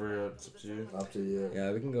 Whenever it's up to you. up to you.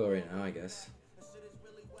 Yeah, we can go right now, I guess.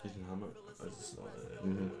 Ethan, how much? I just saw it.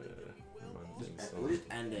 Mhm. We'll just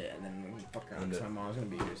end it and then we can fuck around End because it. my mom's gonna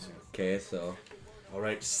be here soon. Okay, so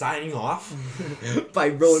Alright, signing off. by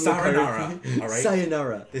Rowan Sayonara. McCarthy. Alright.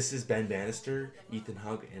 Sayonara. This is Ben Bannister, Ethan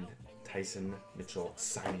Hug, and Tyson Mitchell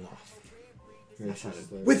signing off. It's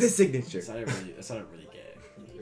just like- With a signature. It sounded really gay.